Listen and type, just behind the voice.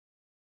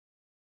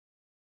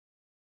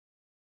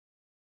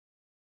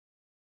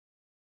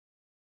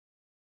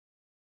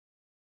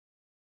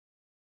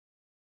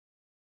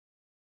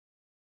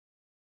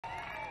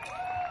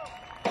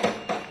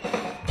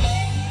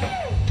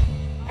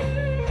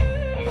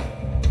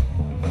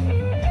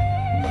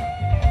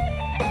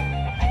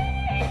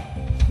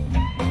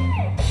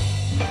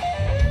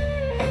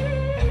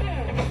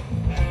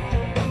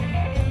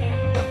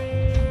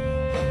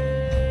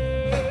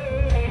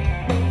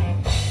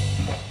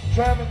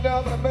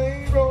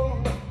main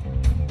road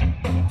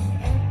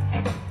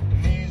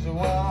leads to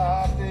where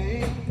I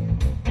stay.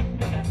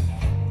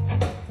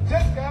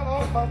 Just got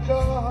off my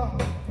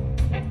job.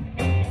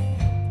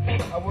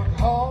 I work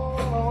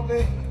hard all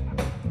day.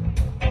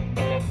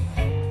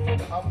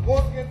 I'm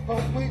working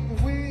from week to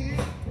week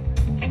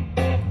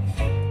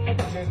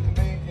just to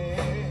make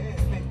it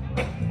meet.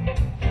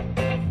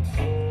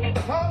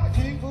 Trying to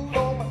keep food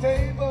on my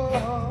table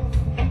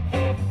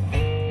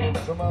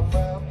so my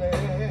family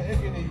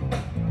can eat.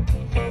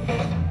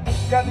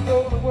 Got to go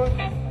to work,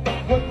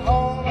 work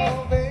hard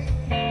all day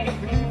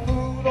to keep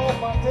food on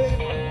my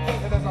table,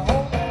 and there's a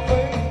whole lot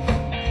way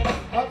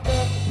I've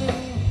got to do.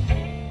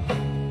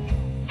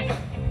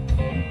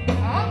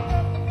 I've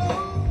got the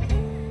blues.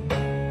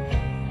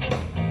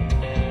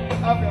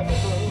 I've got the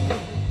blues.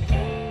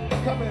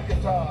 Come here,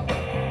 guitar.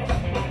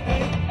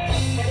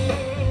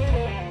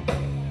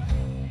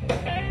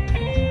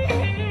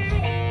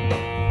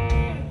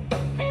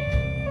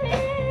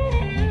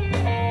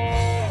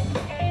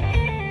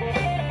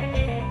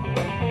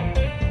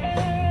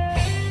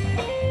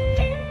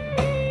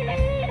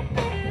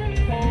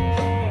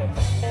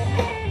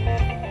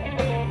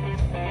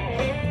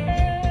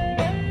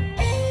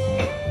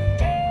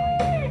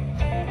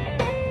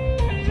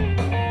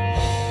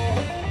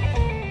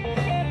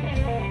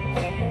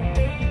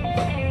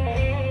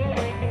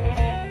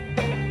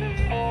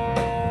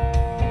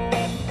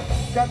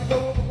 Got to go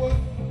to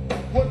work,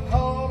 work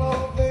hard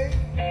all day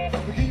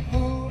to keep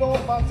food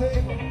on my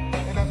table,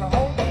 and that's the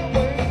only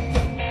way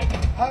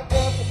I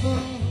got the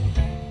blues.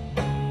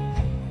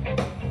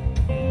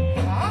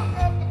 I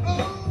got the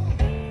blues.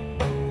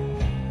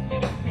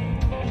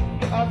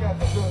 I got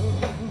the blues.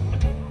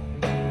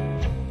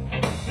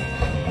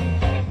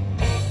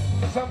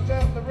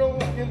 Sometimes the road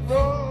gets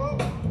rough,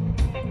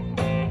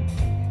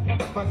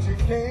 but you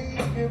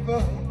can't give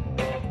up.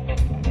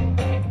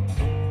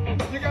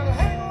 You gotta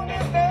hang on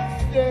in there.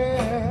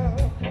 Yeah,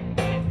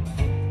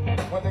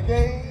 when the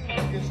game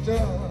gets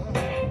tough,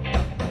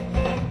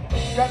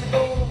 got to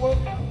go to work,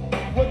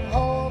 work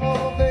hard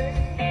all day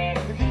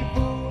to keep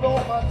food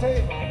on my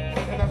table,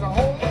 and that's the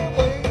only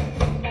way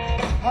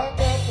I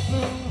got the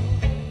blues.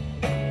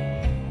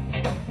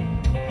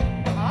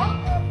 I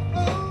got the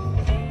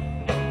blues.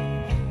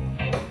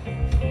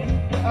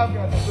 I've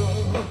got the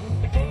blues.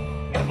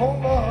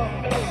 Hold on,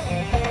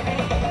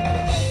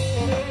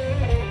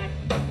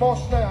 more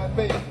snare and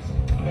bass.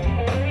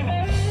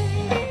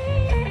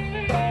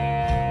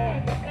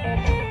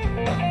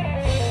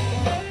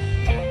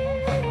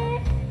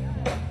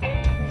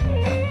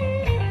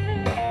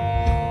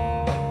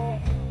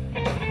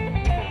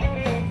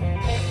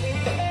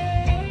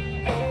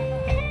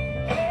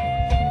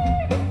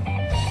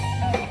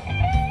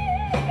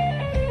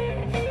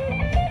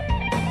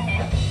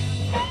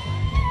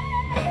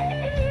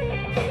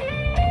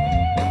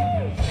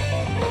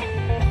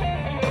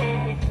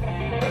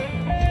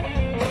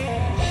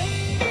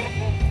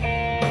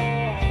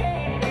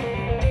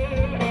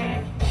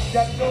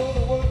 Got to go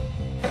to work,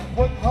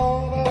 work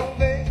hard all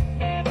day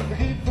to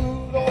keep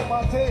food on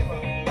my table,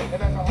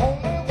 and that's the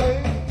only way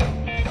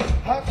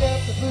I got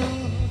the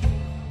blues.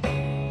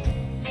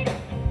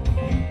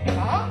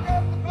 I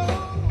got the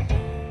blues.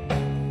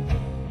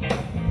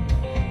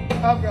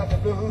 I've got the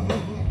blues.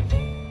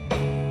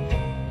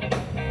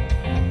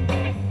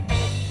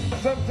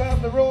 Sometimes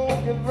the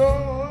road gets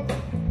rough,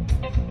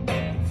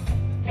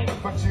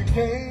 but you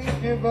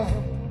can't give up.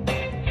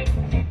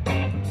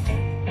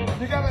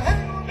 You gotta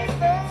hang on this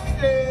time,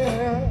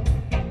 yeah,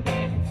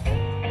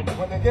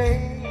 when the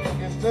game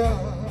gets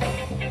tough.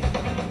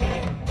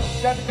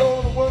 Got to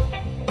go to work,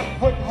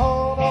 work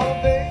hard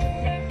all day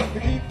to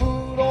keep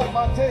food on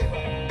my table,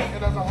 and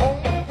that's the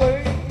only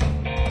way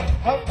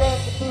I've got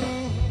the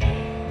blues.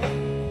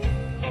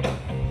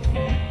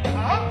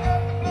 I've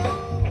got the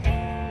blues.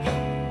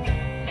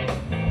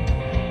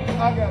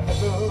 I got the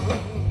blues.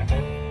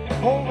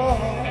 Hold on.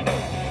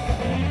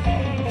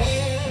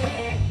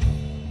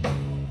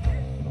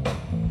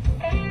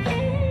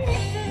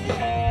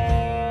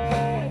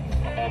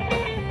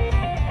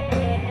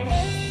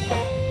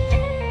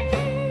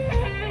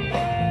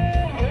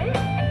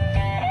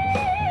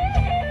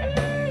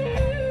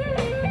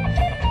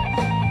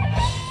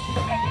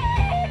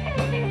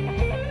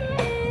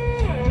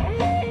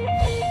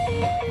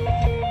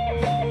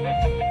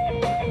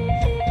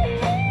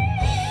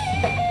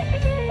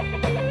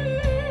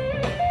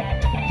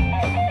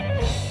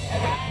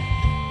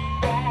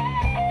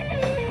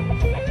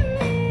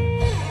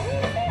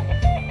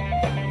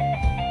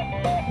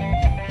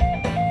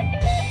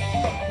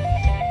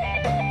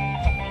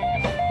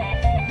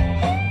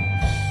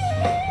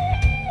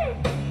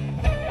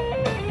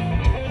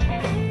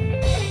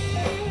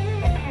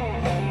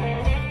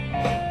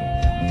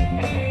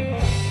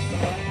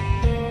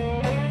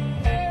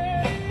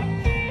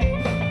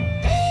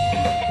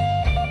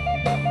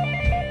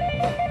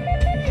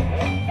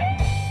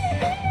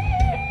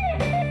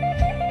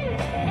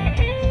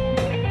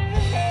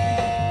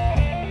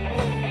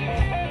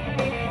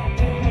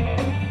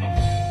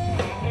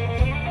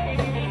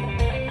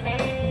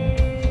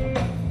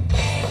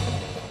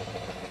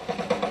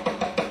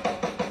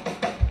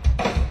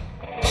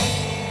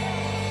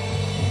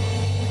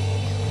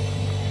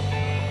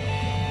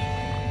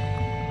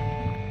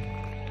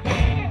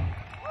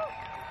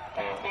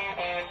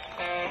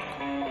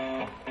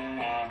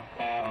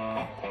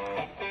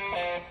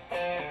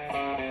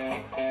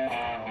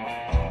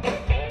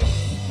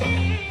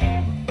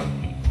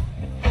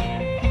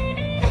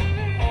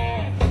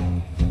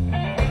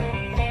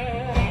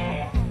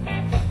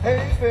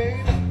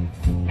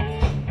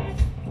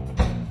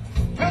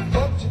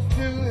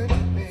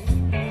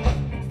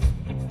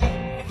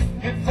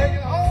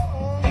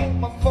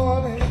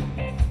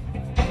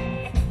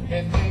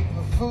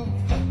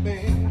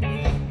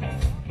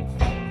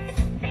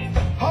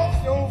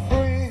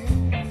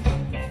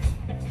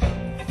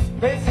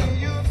 They say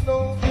you're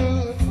no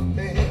good for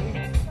me,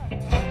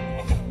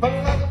 but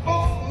like a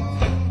fool,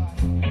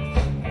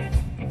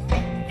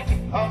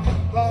 I'm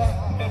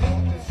glad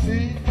to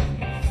see.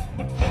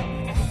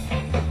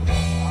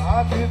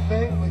 I did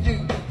think with you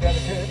that I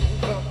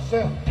couldn't love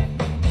myself.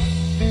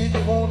 See,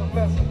 you wanna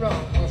mess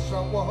around with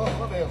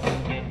someone else.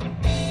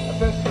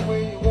 That's the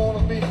way you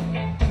wanna be.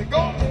 So go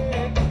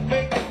ahead and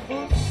make a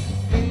fool of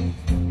me.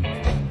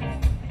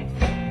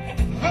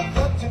 Look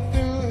what you're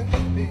doing to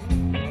me.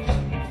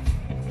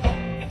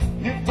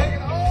 You're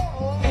taking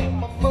all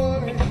my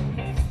money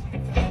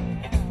and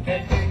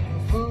making a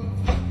fool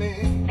of me.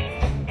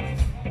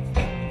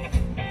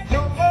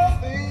 Your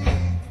money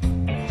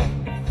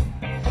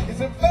is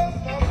the best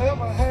I've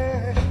ever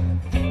had,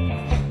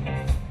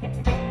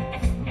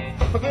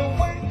 but the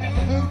way you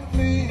do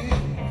me,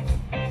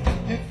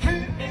 you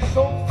treat me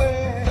so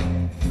bad.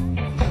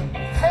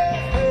 Hey,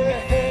 hey,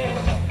 hey.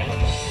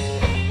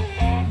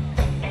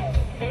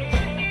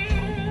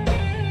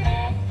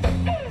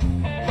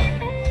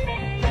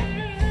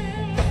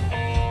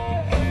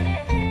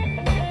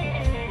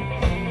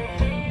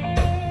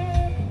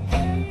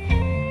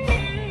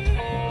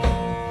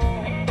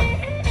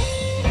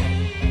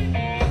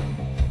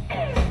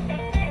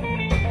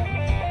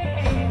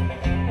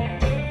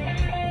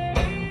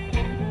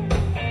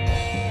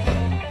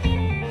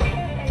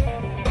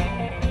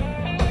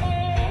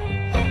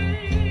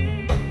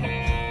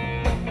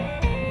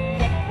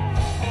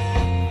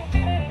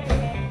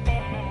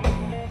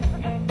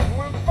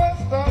 When we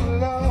first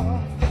started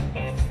out,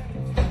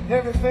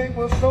 everything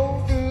was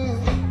so good.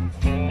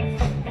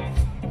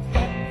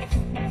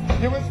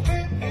 You was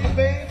treating me,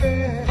 baby,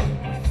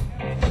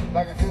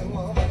 like a good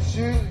woman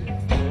should.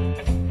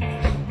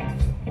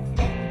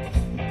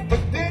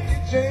 But then you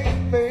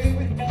changed,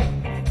 baby.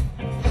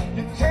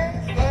 You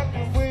changed like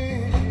the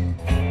wind.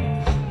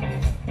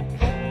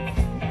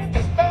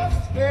 You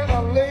started staying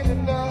out late at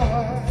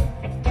night.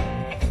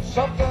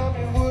 Sometimes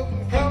you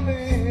wouldn't come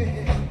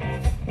in.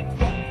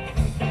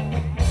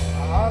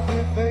 I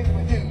did think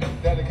with you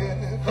that I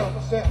couldn't come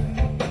myself.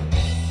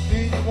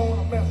 See, you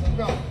wanna mess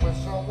around with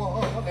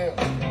someone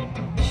else.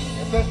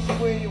 If that's the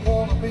way you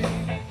wanna be,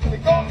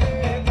 then go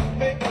ahead and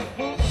make a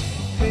fool of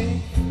me.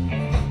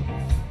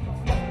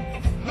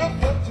 Look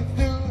what you're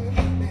doing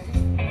to me.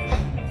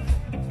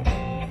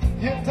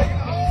 You're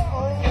taking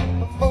all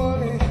the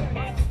money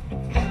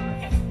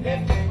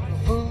and making a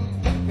fool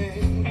of me.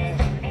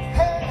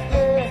 Hey,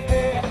 hey,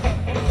 hey.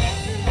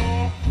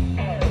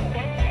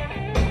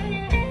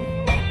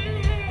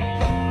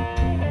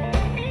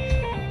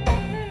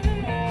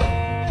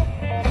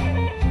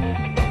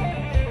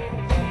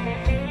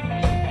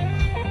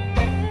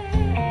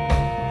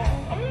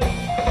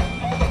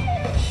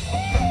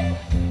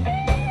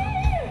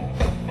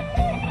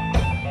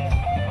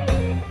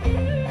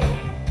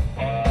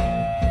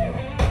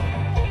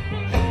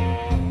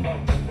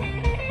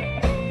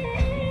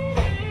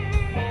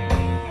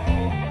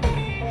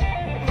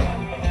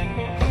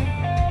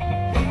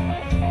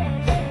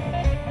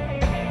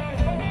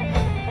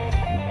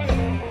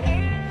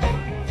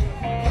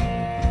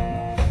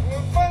 When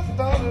we first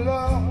started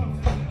out,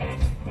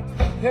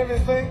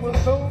 everything was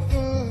so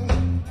good.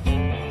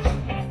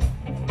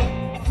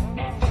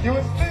 You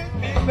was treating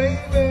me,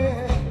 baby,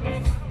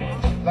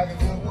 like a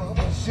good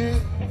woman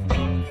should.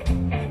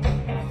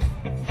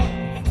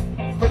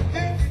 But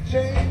then you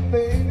changed,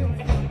 baby.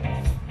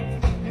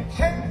 You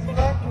changed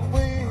like the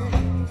wind.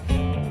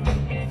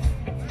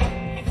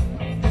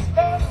 You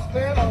started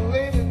staying out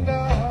late at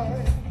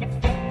night.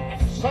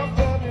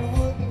 Sometimes you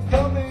wouldn't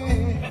come in.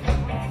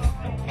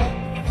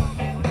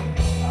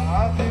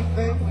 I did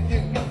think with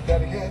you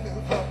that I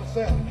couldn't love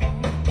myself.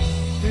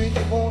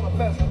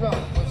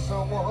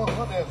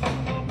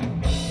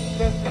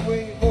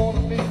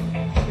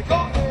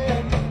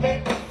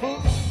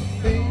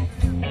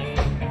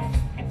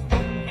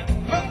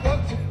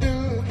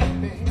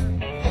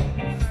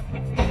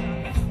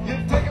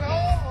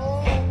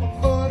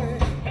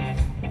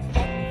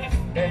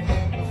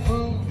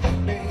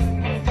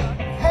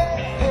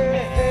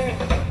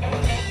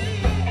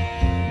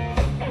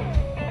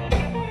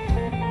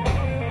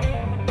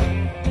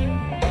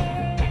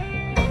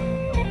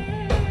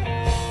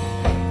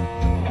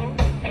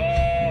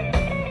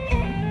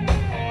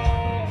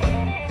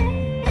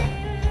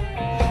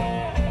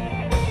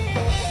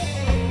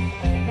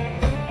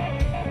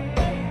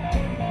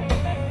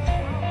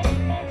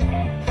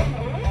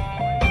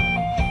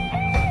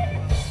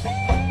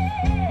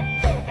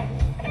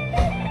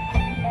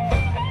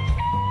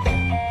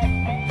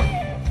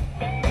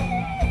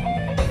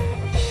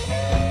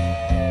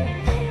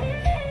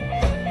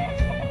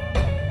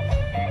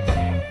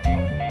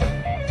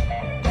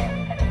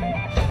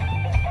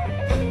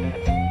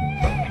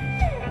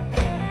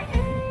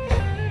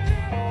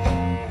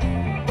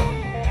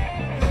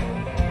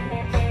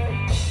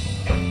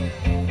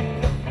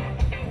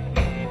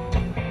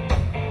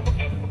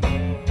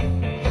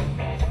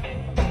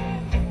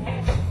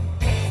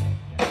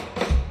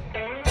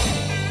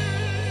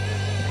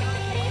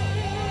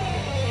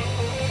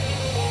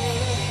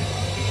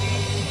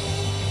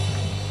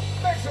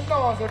 some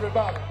noise,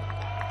 everybody.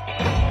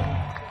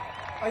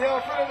 Are y'all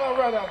feeling all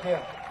right out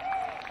there?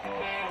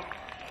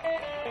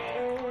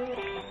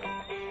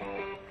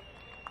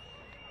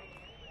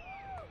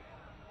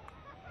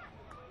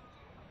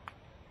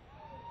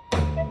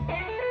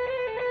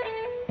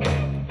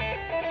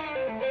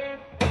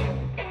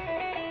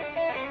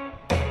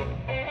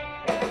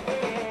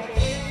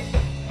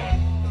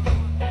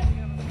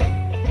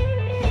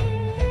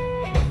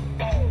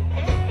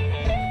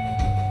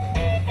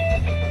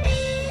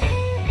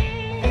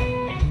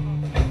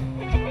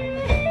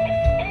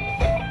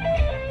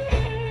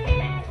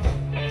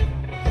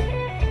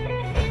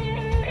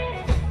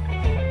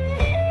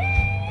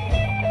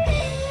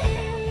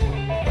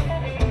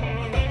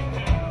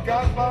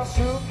 Got my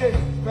suitcase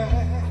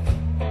back,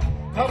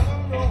 up the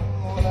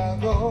road I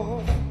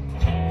go.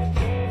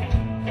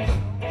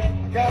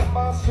 I got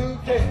my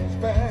suitcase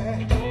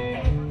back,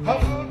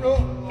 up the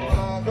road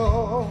I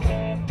go.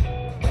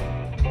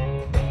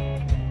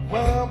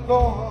 Where I'm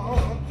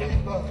going,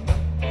 people,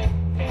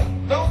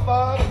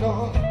 nobody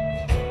knows.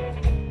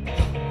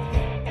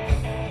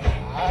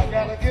 I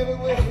gotta get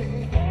away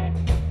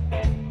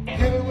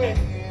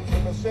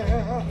from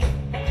myself.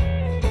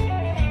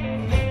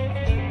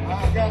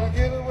 I gotta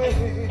get away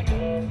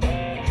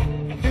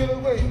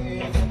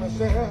from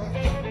myself.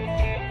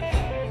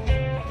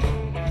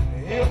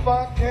 If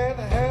I can't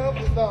help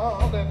it,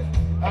 darling,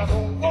 I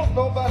don't want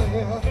nobody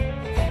else.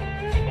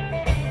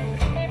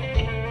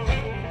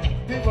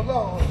 People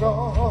all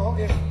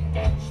talking,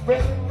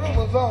 spreading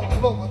rumors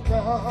all over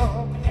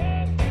town.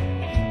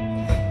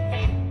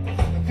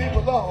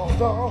 People all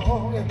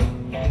talking,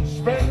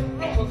 spreading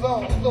rumors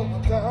all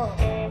over town.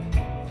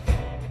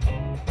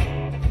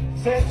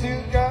 Said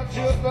you got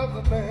your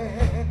other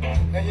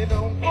man, and you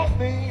don't want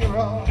me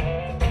around.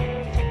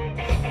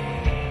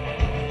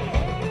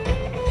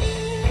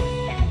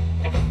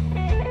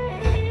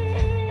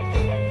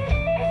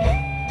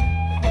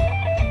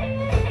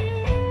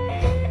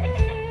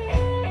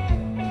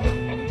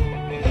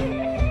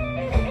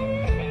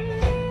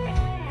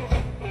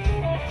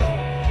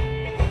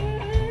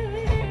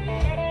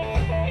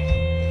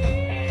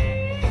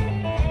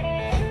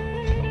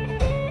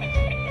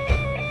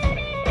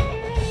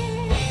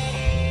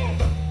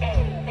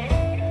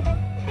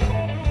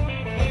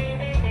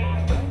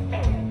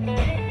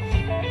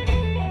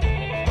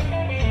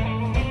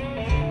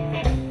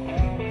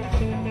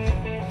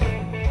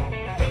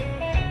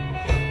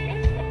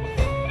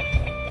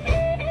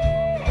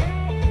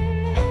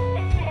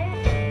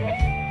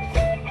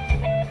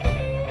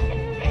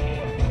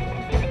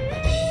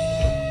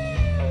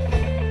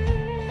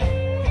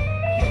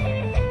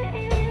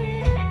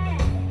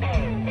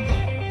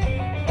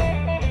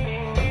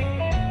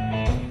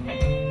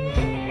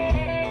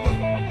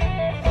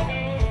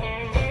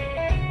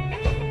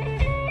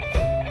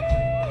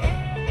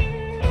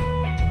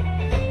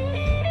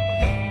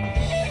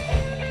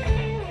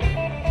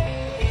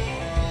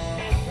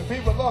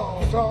 People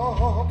all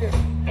talking,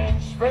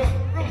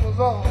 spreading rumors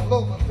all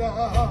over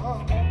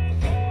town.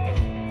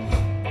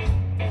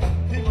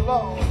 People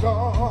all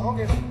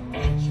talking,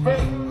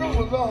 spreading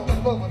rumors all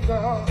over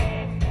town.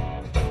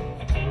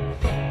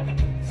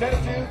 Said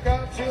you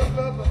got your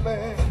other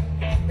man,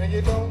 and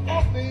you don't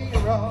want me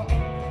around.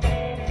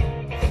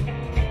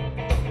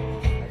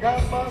 I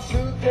got my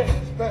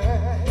suitcase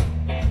back,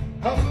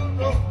 up the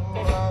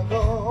road I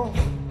go.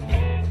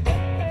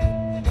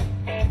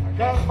 I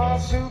got my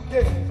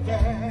suitcase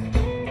back,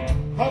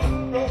 up the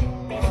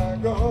road I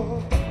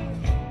go.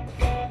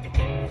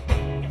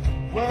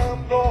 Where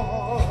I'm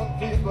going,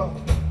 people,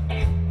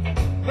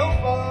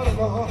 nobody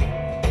knows.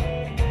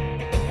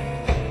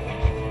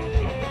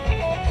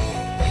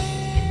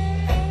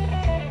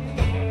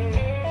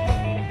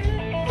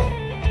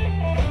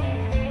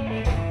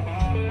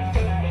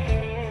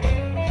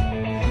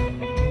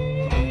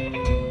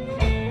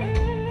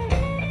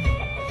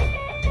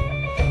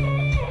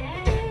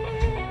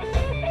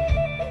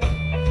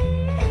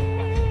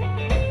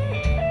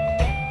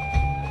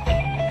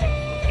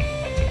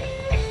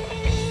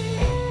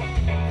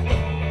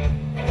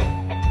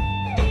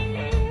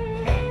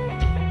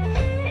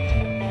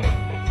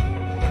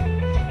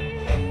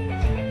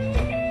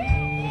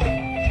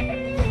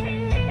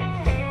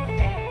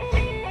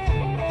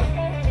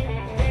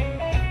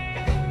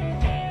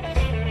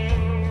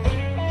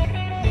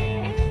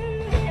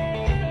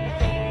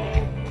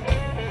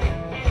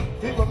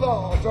 People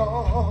all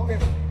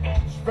talking,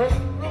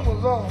 spreading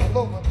rumors all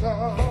over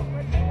town.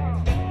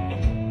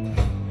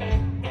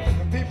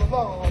 The people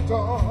all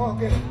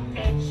talking,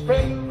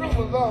 spreading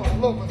rumors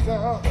all over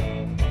town.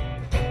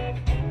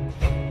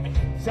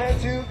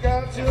 Said you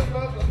got your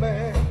other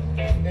man,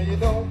 and you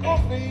don't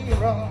want me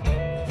around.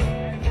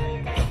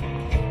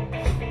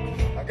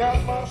 I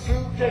got my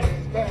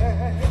suitcase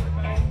back,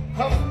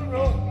 up the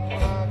road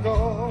I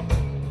go.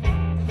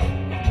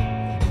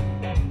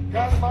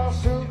 Got my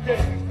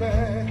suitcase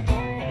back,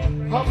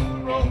 up the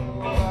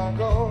road I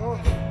go.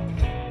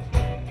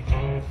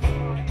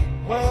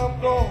 Where I'm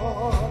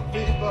going,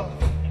 people,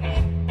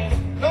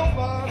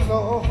 nobody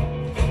knows.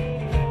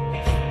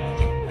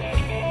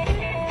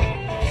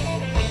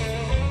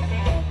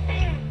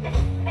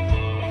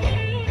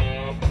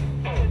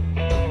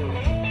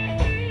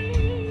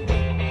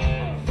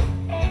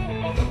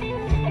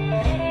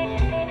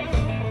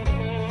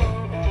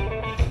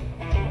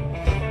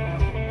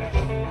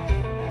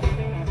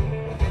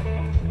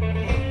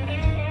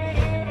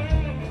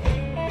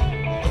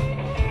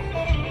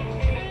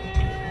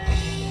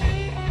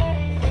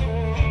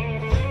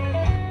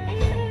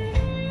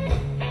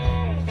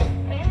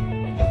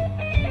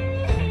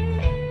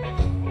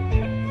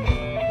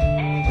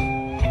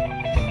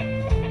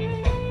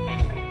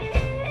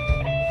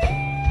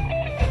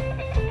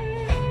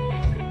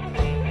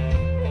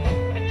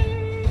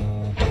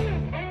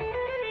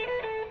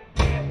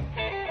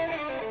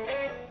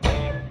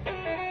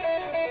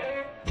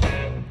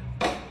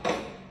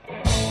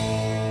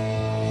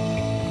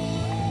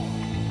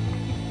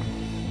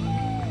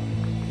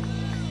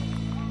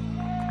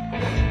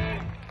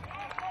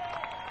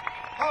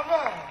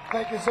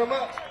 Thank you so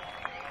much.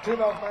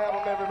 Tune off my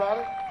album,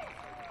 everybody.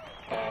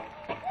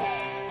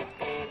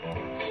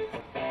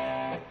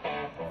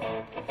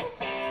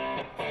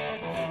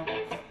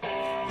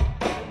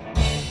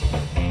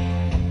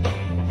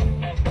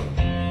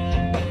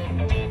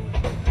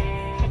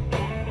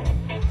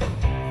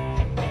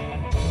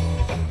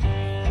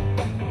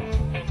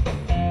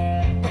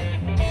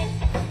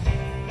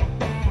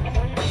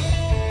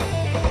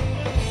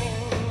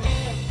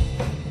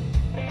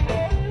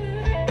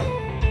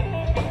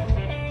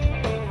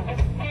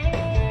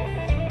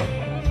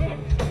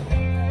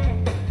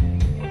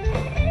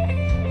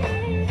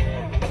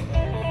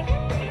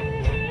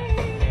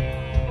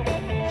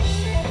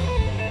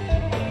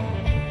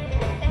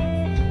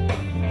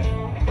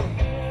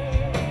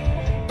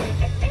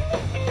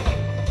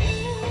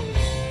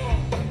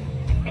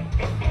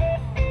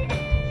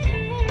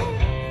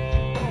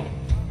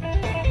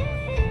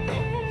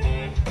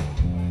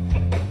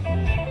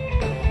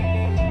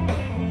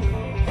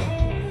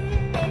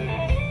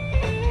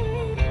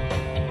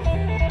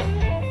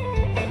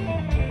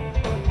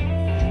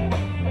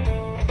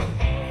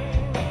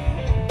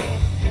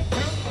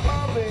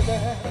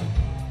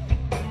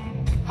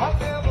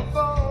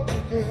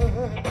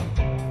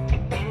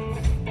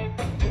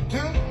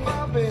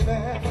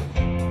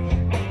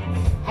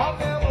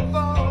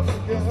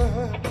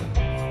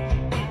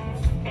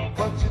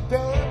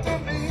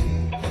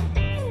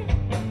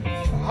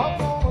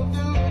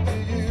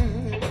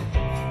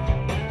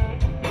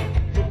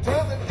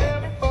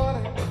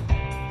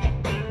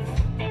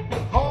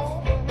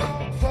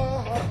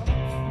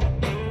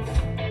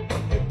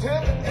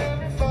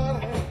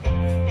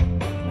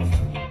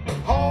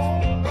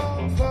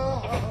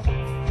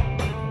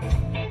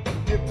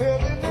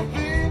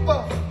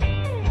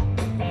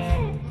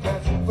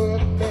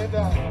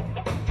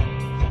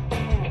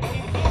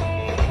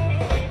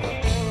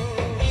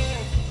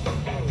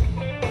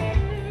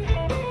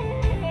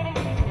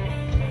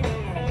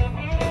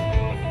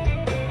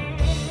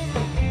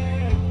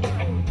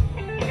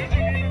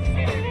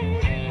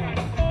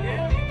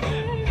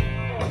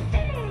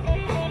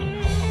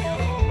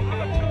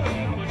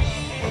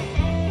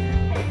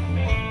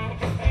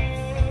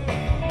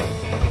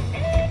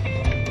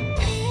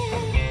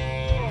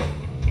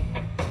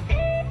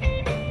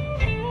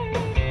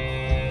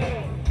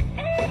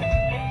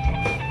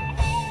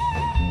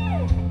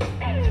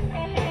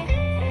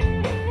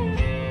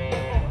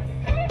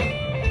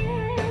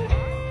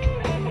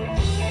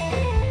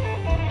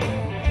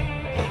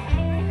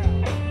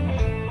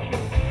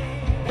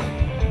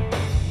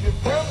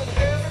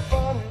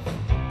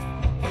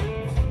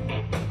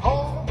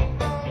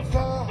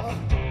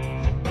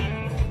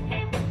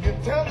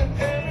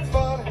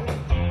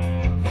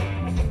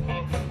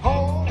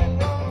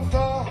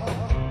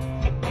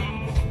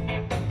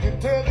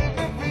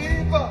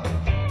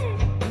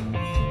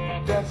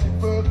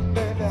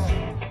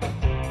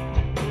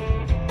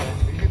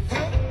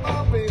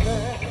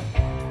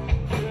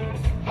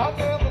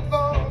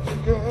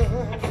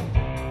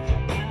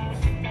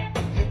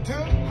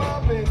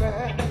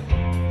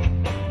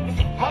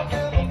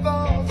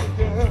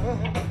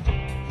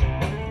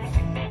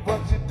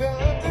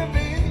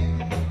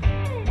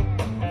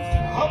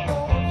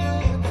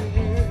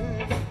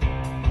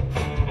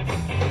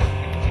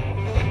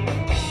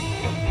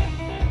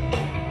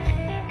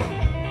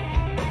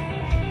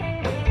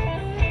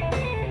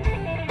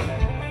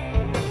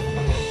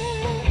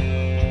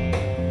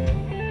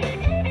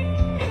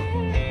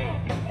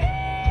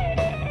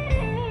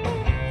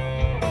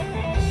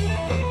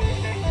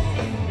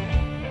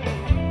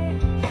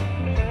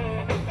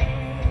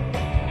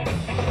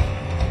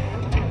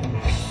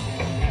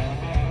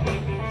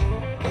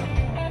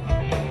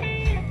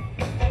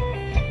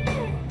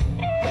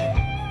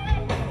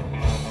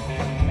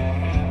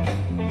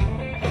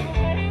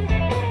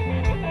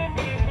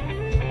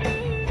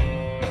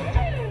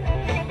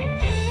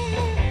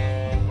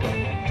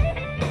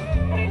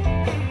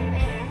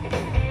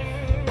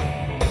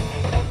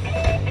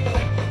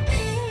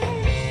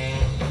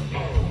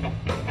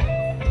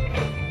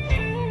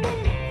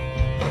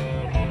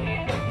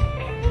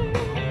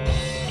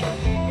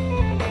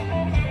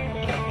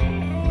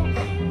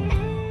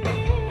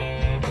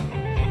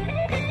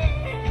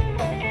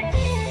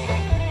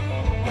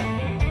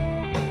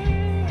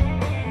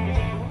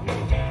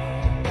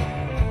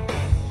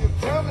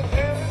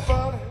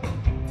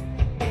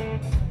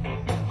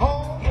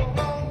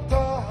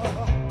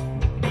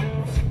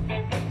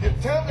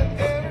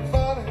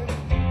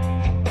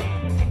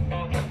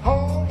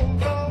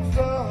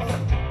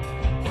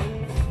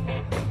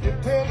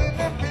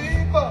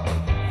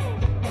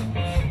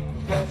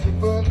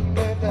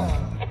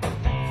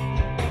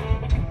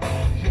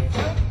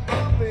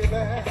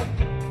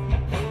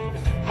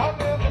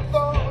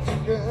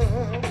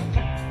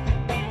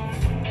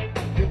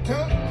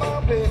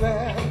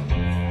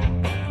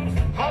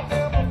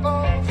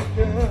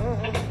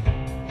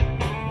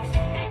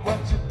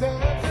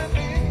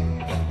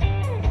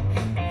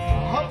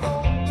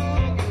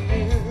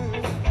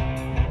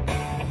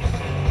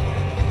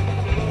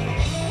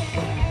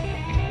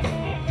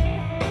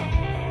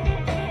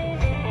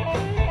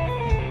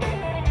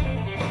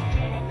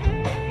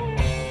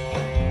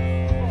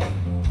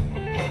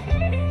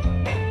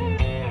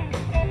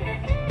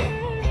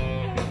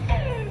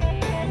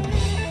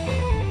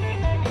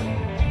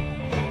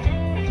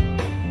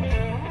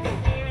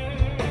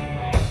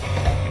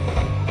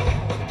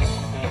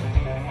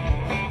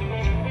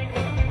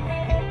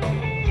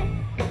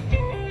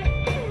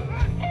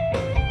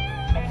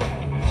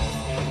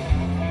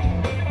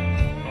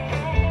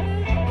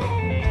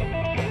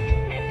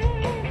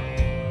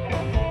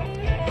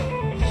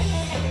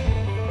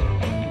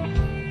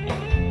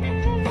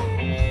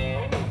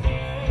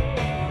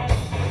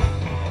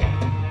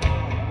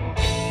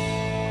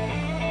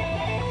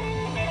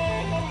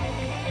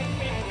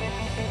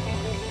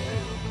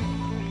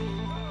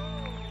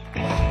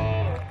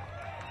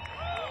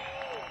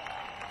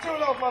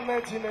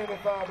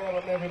 1985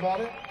 album,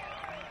 everybody.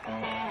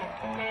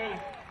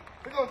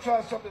 We're going to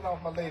try something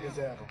off my latest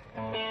album.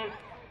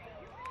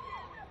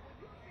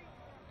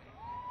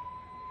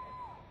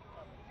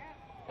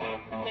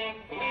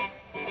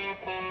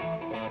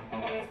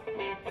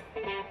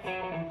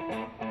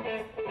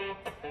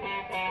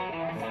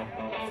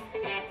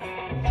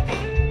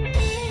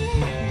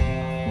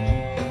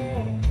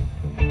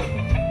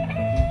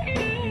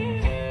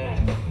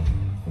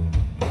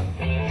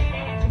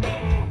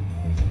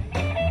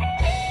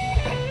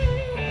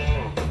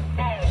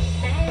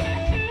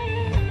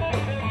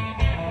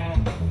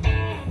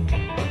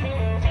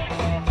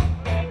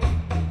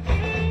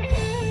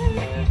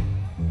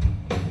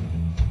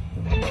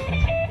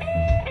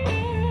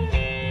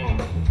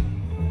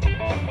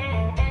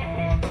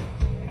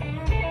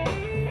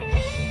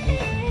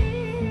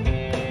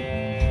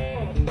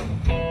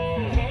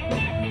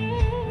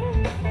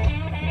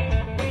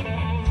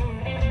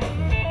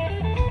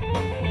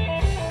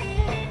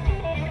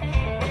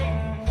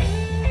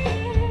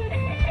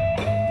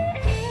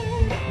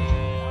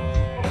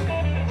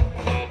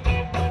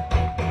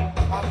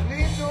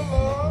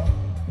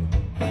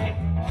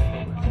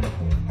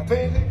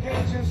 Baby,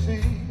 can't you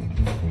see?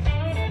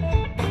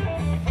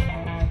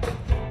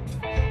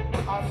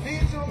 I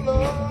need your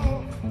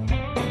love.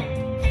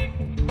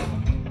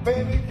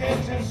 Baby,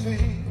 can't you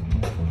see?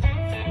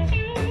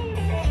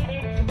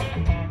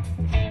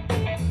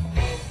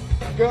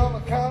 Girl, the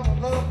kind of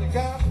love you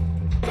got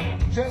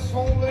just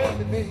won't let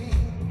me be.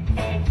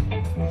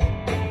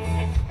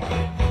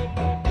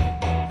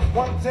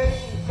 One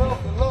taste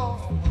of the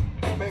love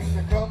makes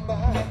me come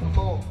back for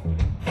more.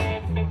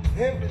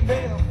 Every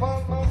day I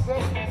find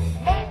myself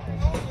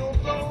knocking on your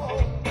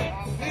door.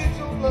 I need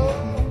your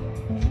love.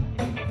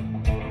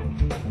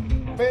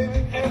 Baby,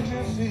 can't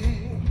you see?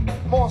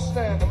 More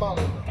stand them out.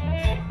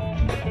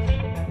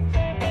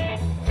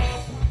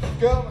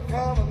 Girl, the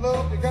kind of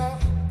love you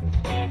got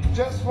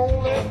just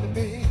won't let me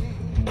be.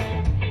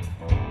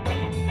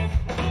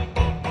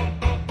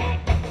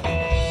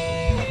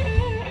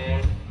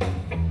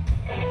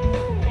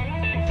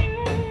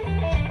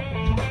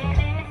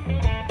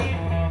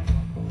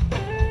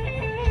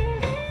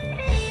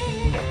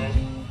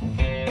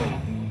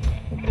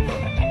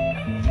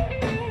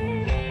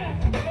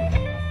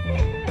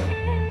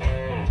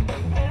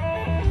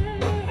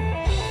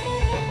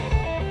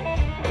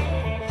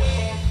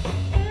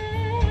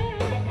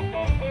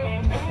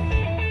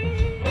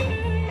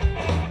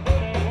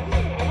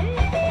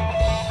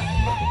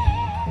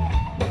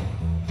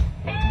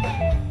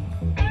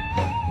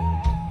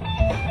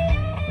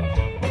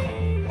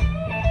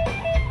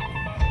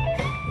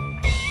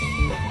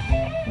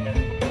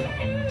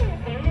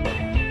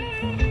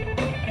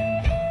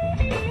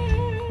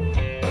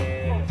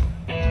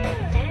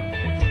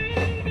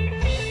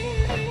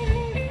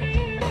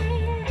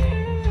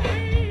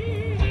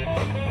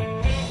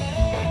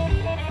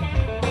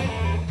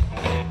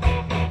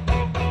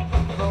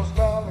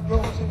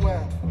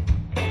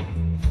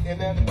 And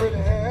that pretty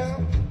hair,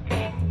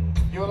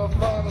 you're the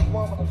finest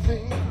woman I've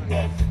seen,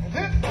 yes. And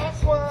this I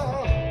swear,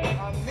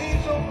 I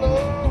need your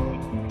love.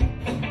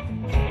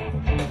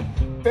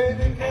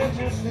 Baby, can't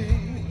you see?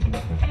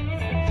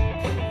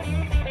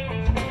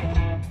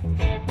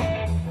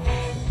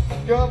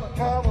 Girl, the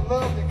kind of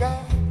love you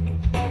got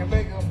can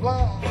make a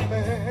blind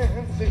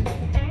man see.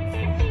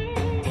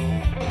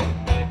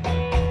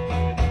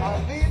 I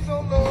need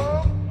your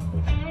love.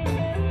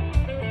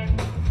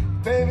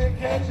 Baby,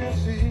 can't you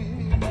see?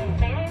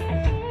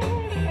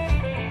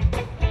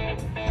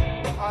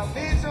 I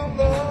need your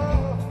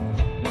love,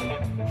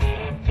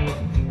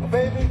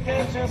 baby,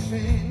 can't you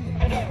see?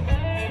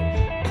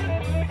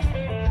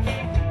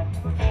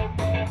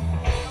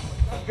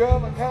 Girl,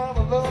 the kind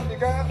of love you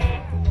got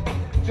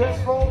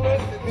just won't let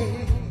me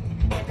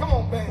be. Come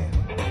on, band.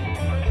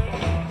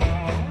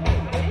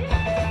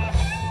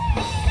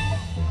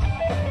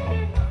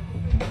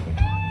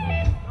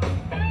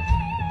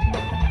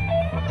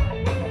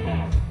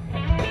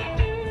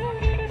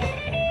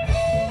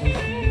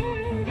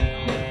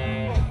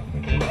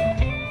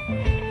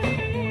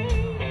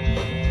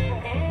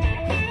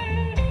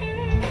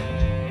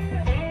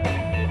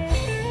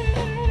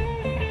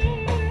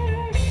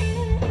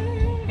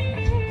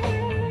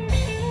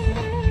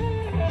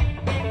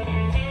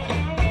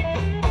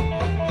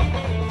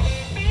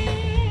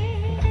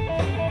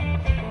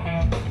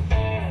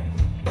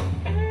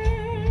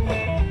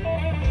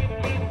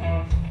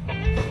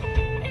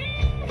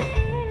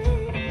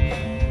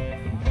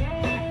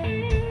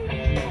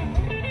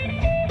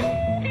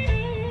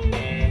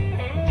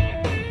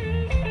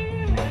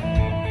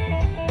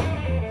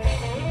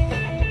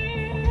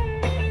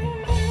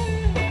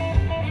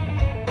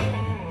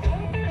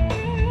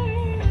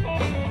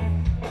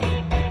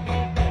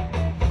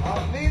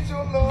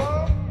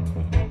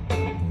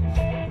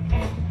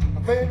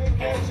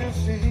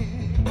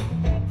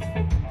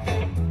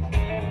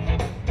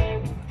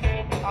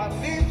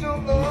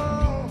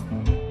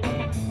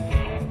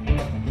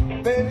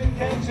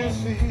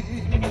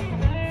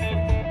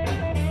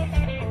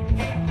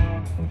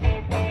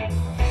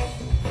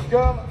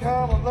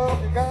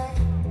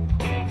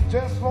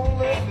 just won't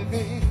let me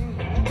be.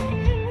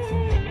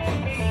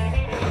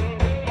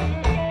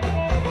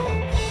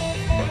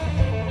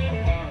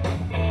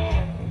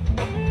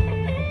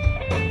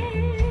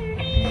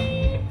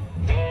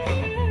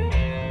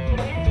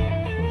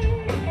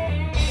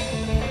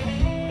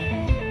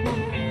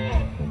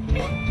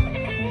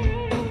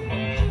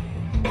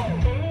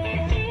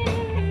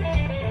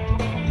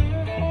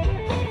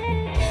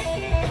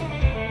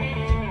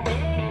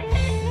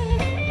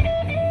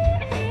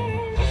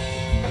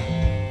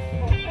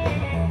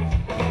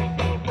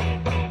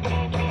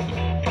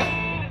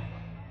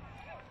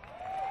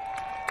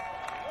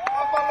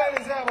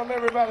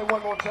 Everybody,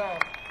 one more time.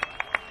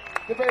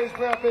 The bass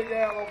player, Big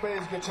Al on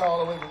bass guitar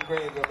all the way from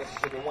Greenville,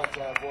 Mississippi, one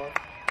time for us.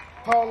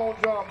 Paul on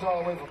drums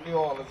all the way from New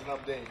Orleans, and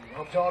I'm Dave.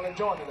 Hope y'all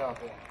enjoying it out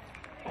there.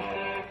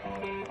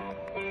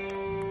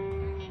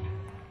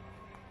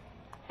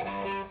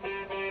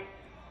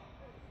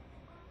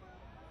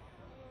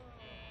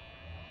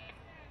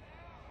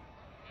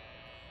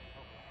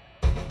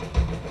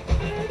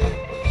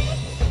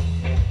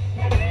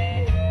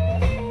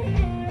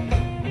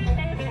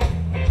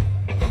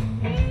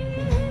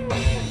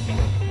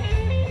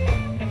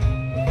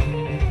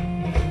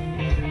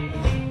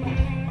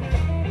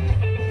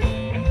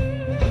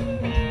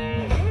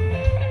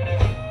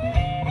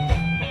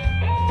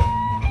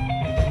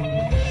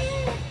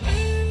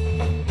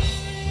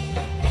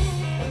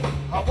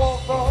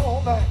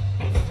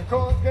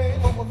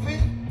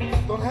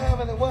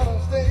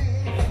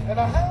 And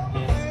I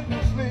haven't been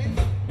to sleep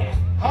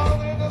out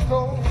in the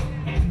cold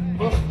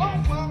for a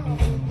while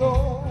ago.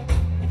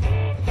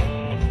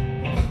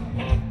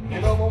 You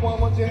know my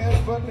woman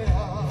just put me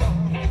out,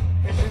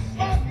 and she's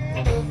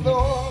knocking the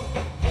door.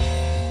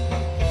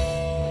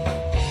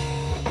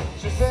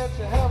 She said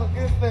she had a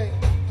good thing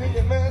till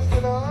you messed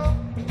it up.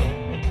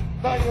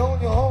 Now you're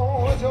on your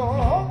own with your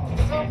home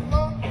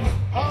something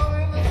out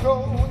in the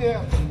cold,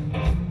 yeah,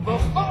 for a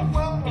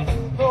while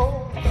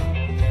ago.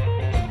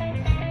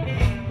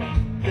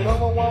 You know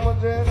my woman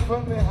just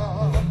put me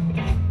out,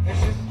 and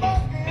she's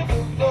knocking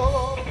the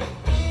door.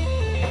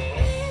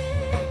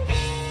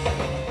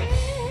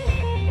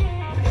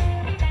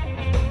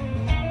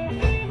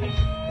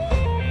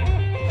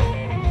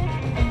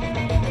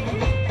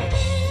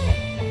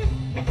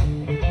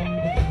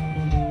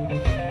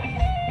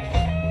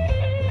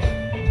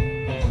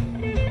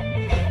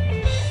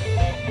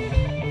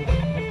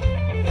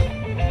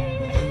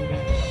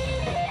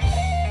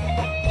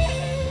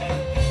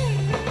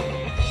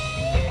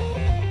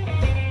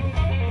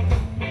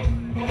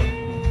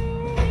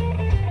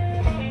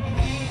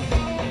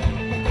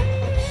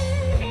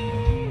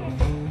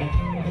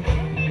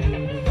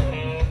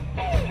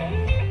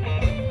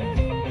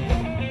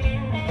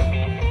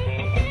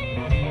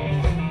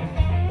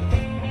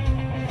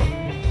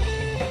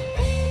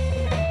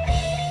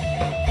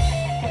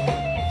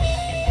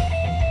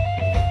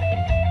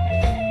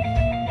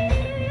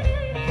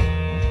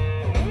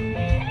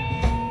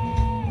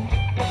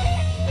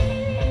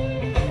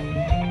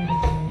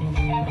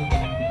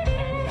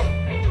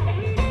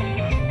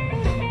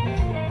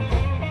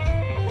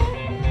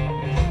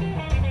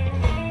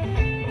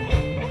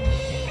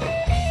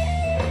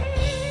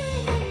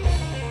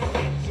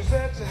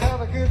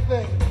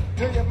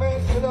 Till you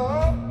mess it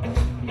up.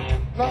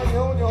 Now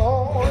you're on your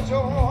own with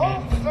your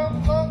home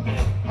something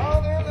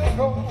out in the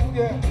cold,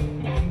 yeah.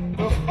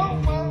 The 4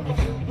 miles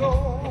ago.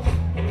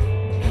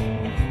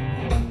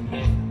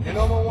 You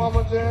know my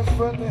woman just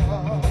put me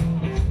out,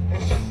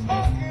 and she's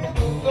knocking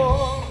the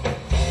door.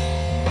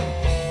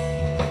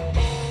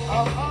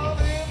 I'm out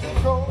in the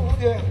cold,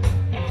 yeah.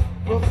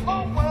 The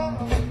 4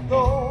 miles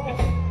ago.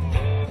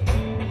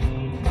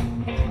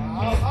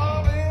 I'm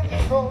out in the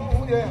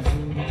cold, yeah.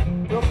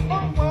 The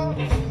 4 miles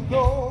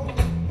ago.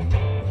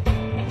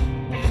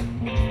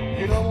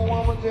 You know my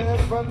woman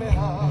just put me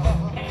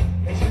out,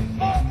 and she's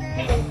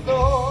knocking the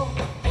door.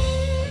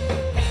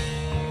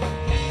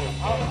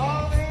 I'm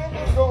out in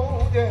the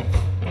cold, yeah,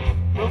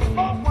 the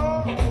 4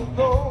 miles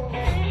ago.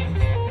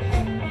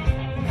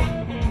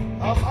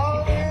 I'm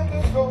out in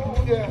the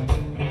cold, yeah,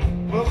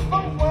 the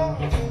 4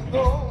 miles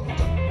ago.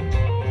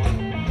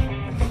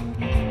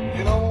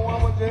 You know my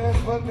woman just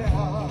put me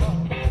out,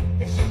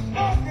 and she's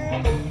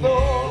knocking the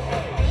door.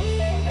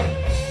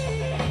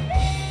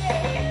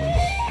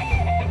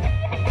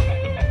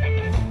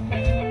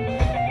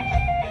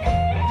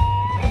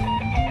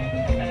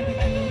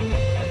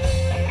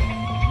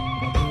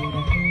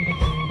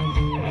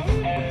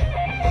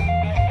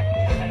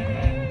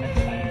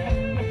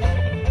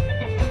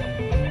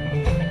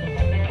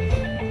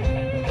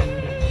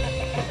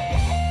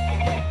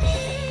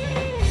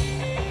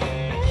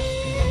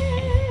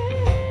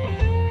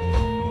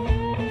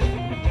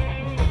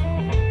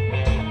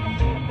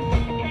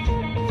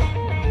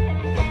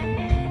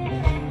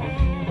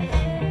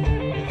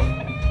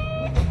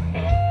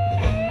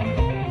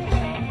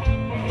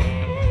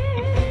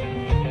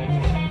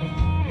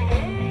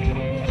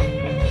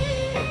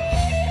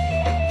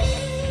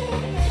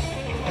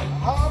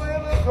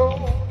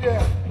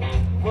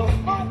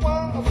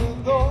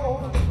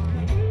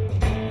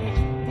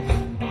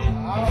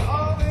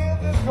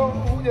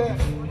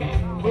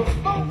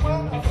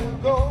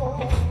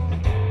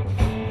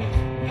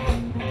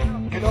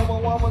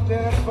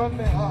 run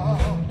me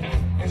hard,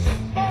 and she's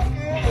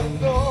knocking the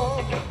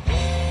door.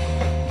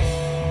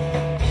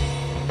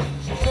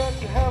 She said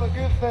you had a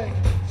good thing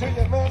till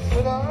you messed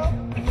it up.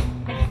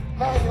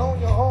 Now you're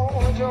on your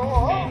own and your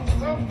own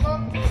stuff.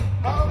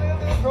 How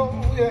did it go?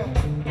 Yeah,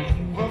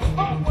 well,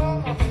 somewhere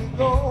we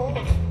go.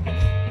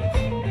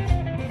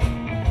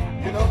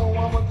 You know the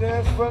woman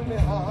just run me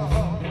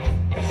hard,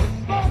 and she's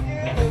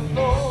knocking the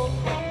door.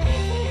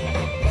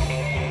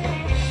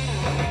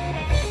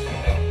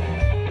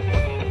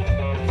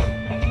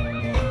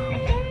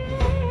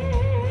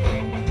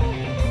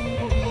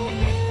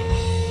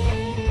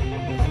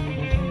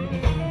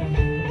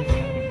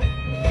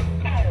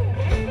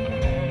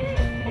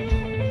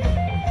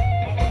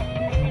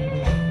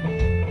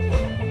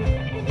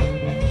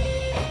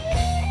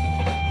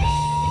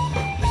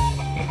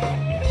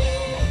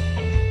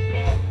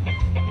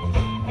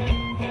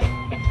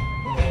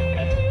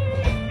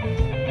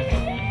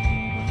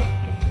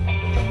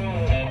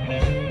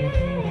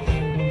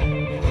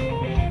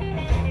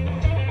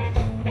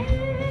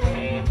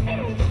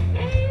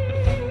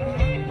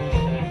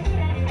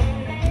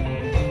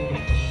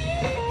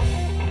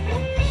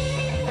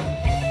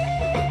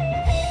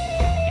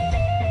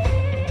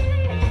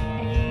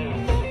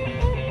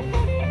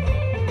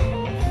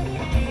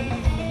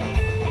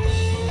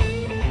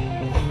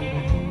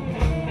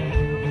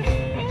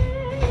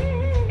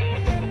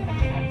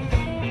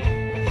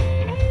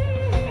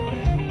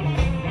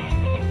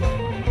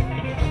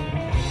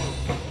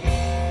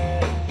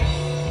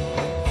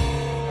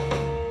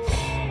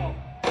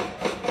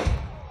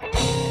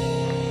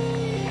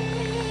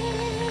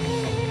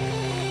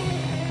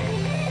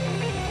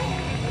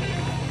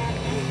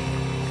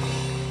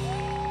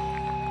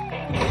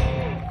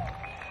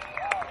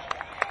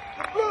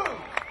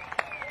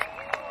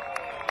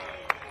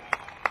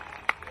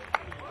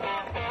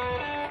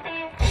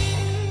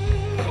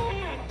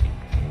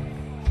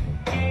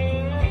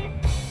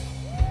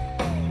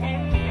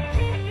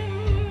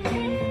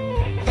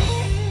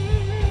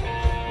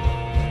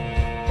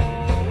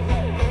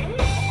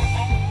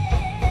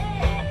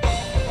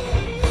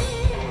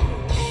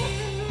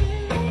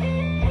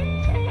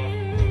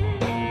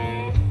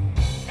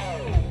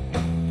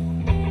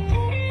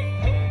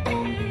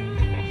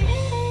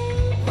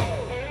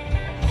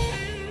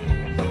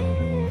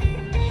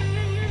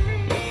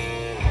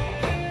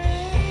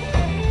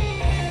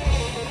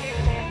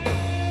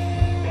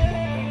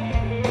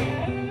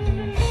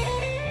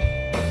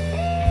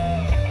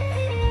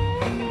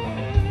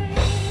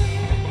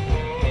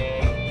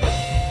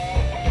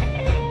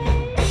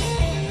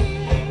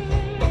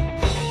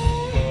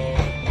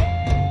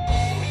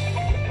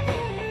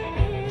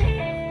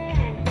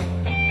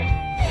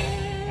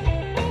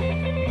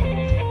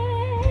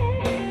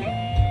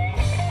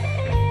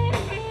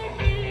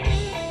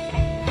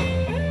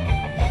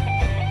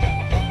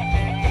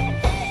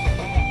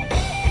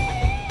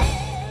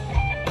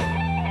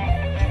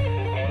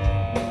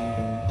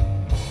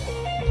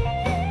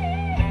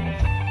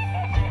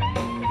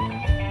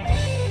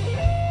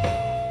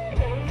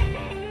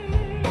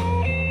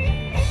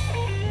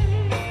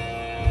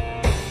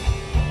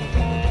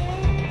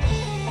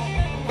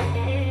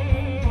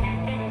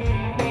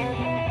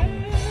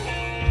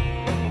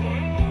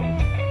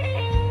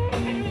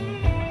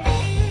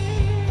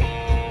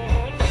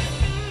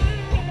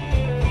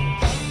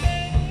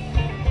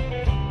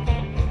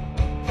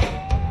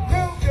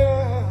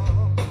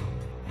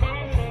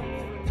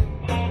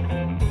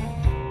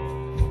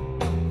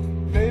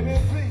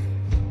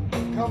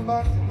 Come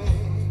back to me.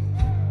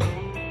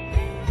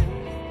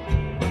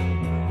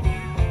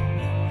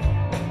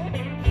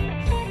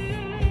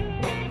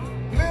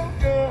 Little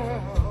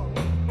girl,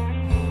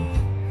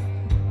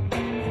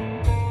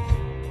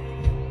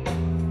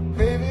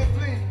 baby,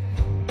 please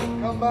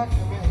come back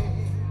to me.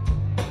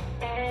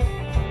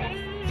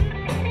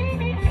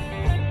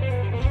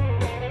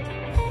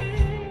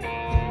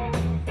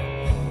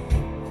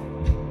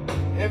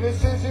 Ever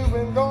since you've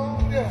been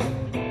gone, yeah,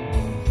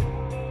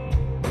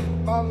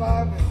 my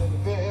life has been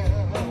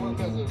filled with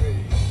misery.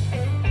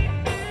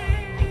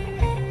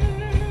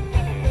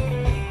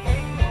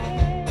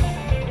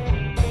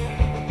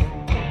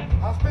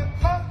 I spent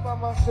nights by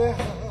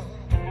myself,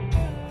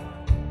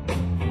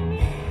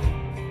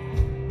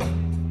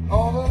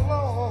 all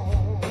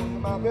alone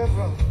in my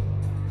bedroom.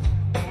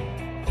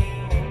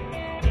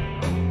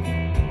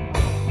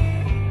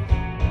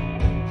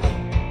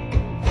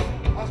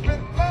 I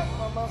spent nights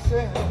by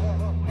myself,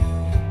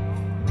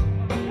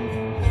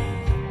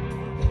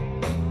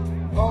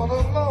 all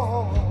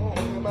alone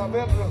in my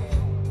bedroom.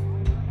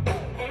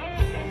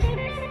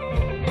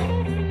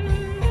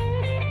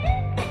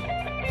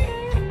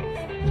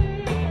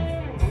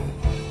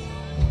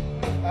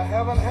 I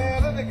haven't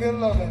had any good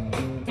loving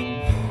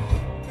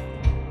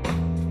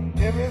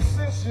ever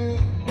since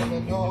you've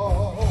been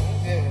gone,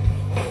 yeah.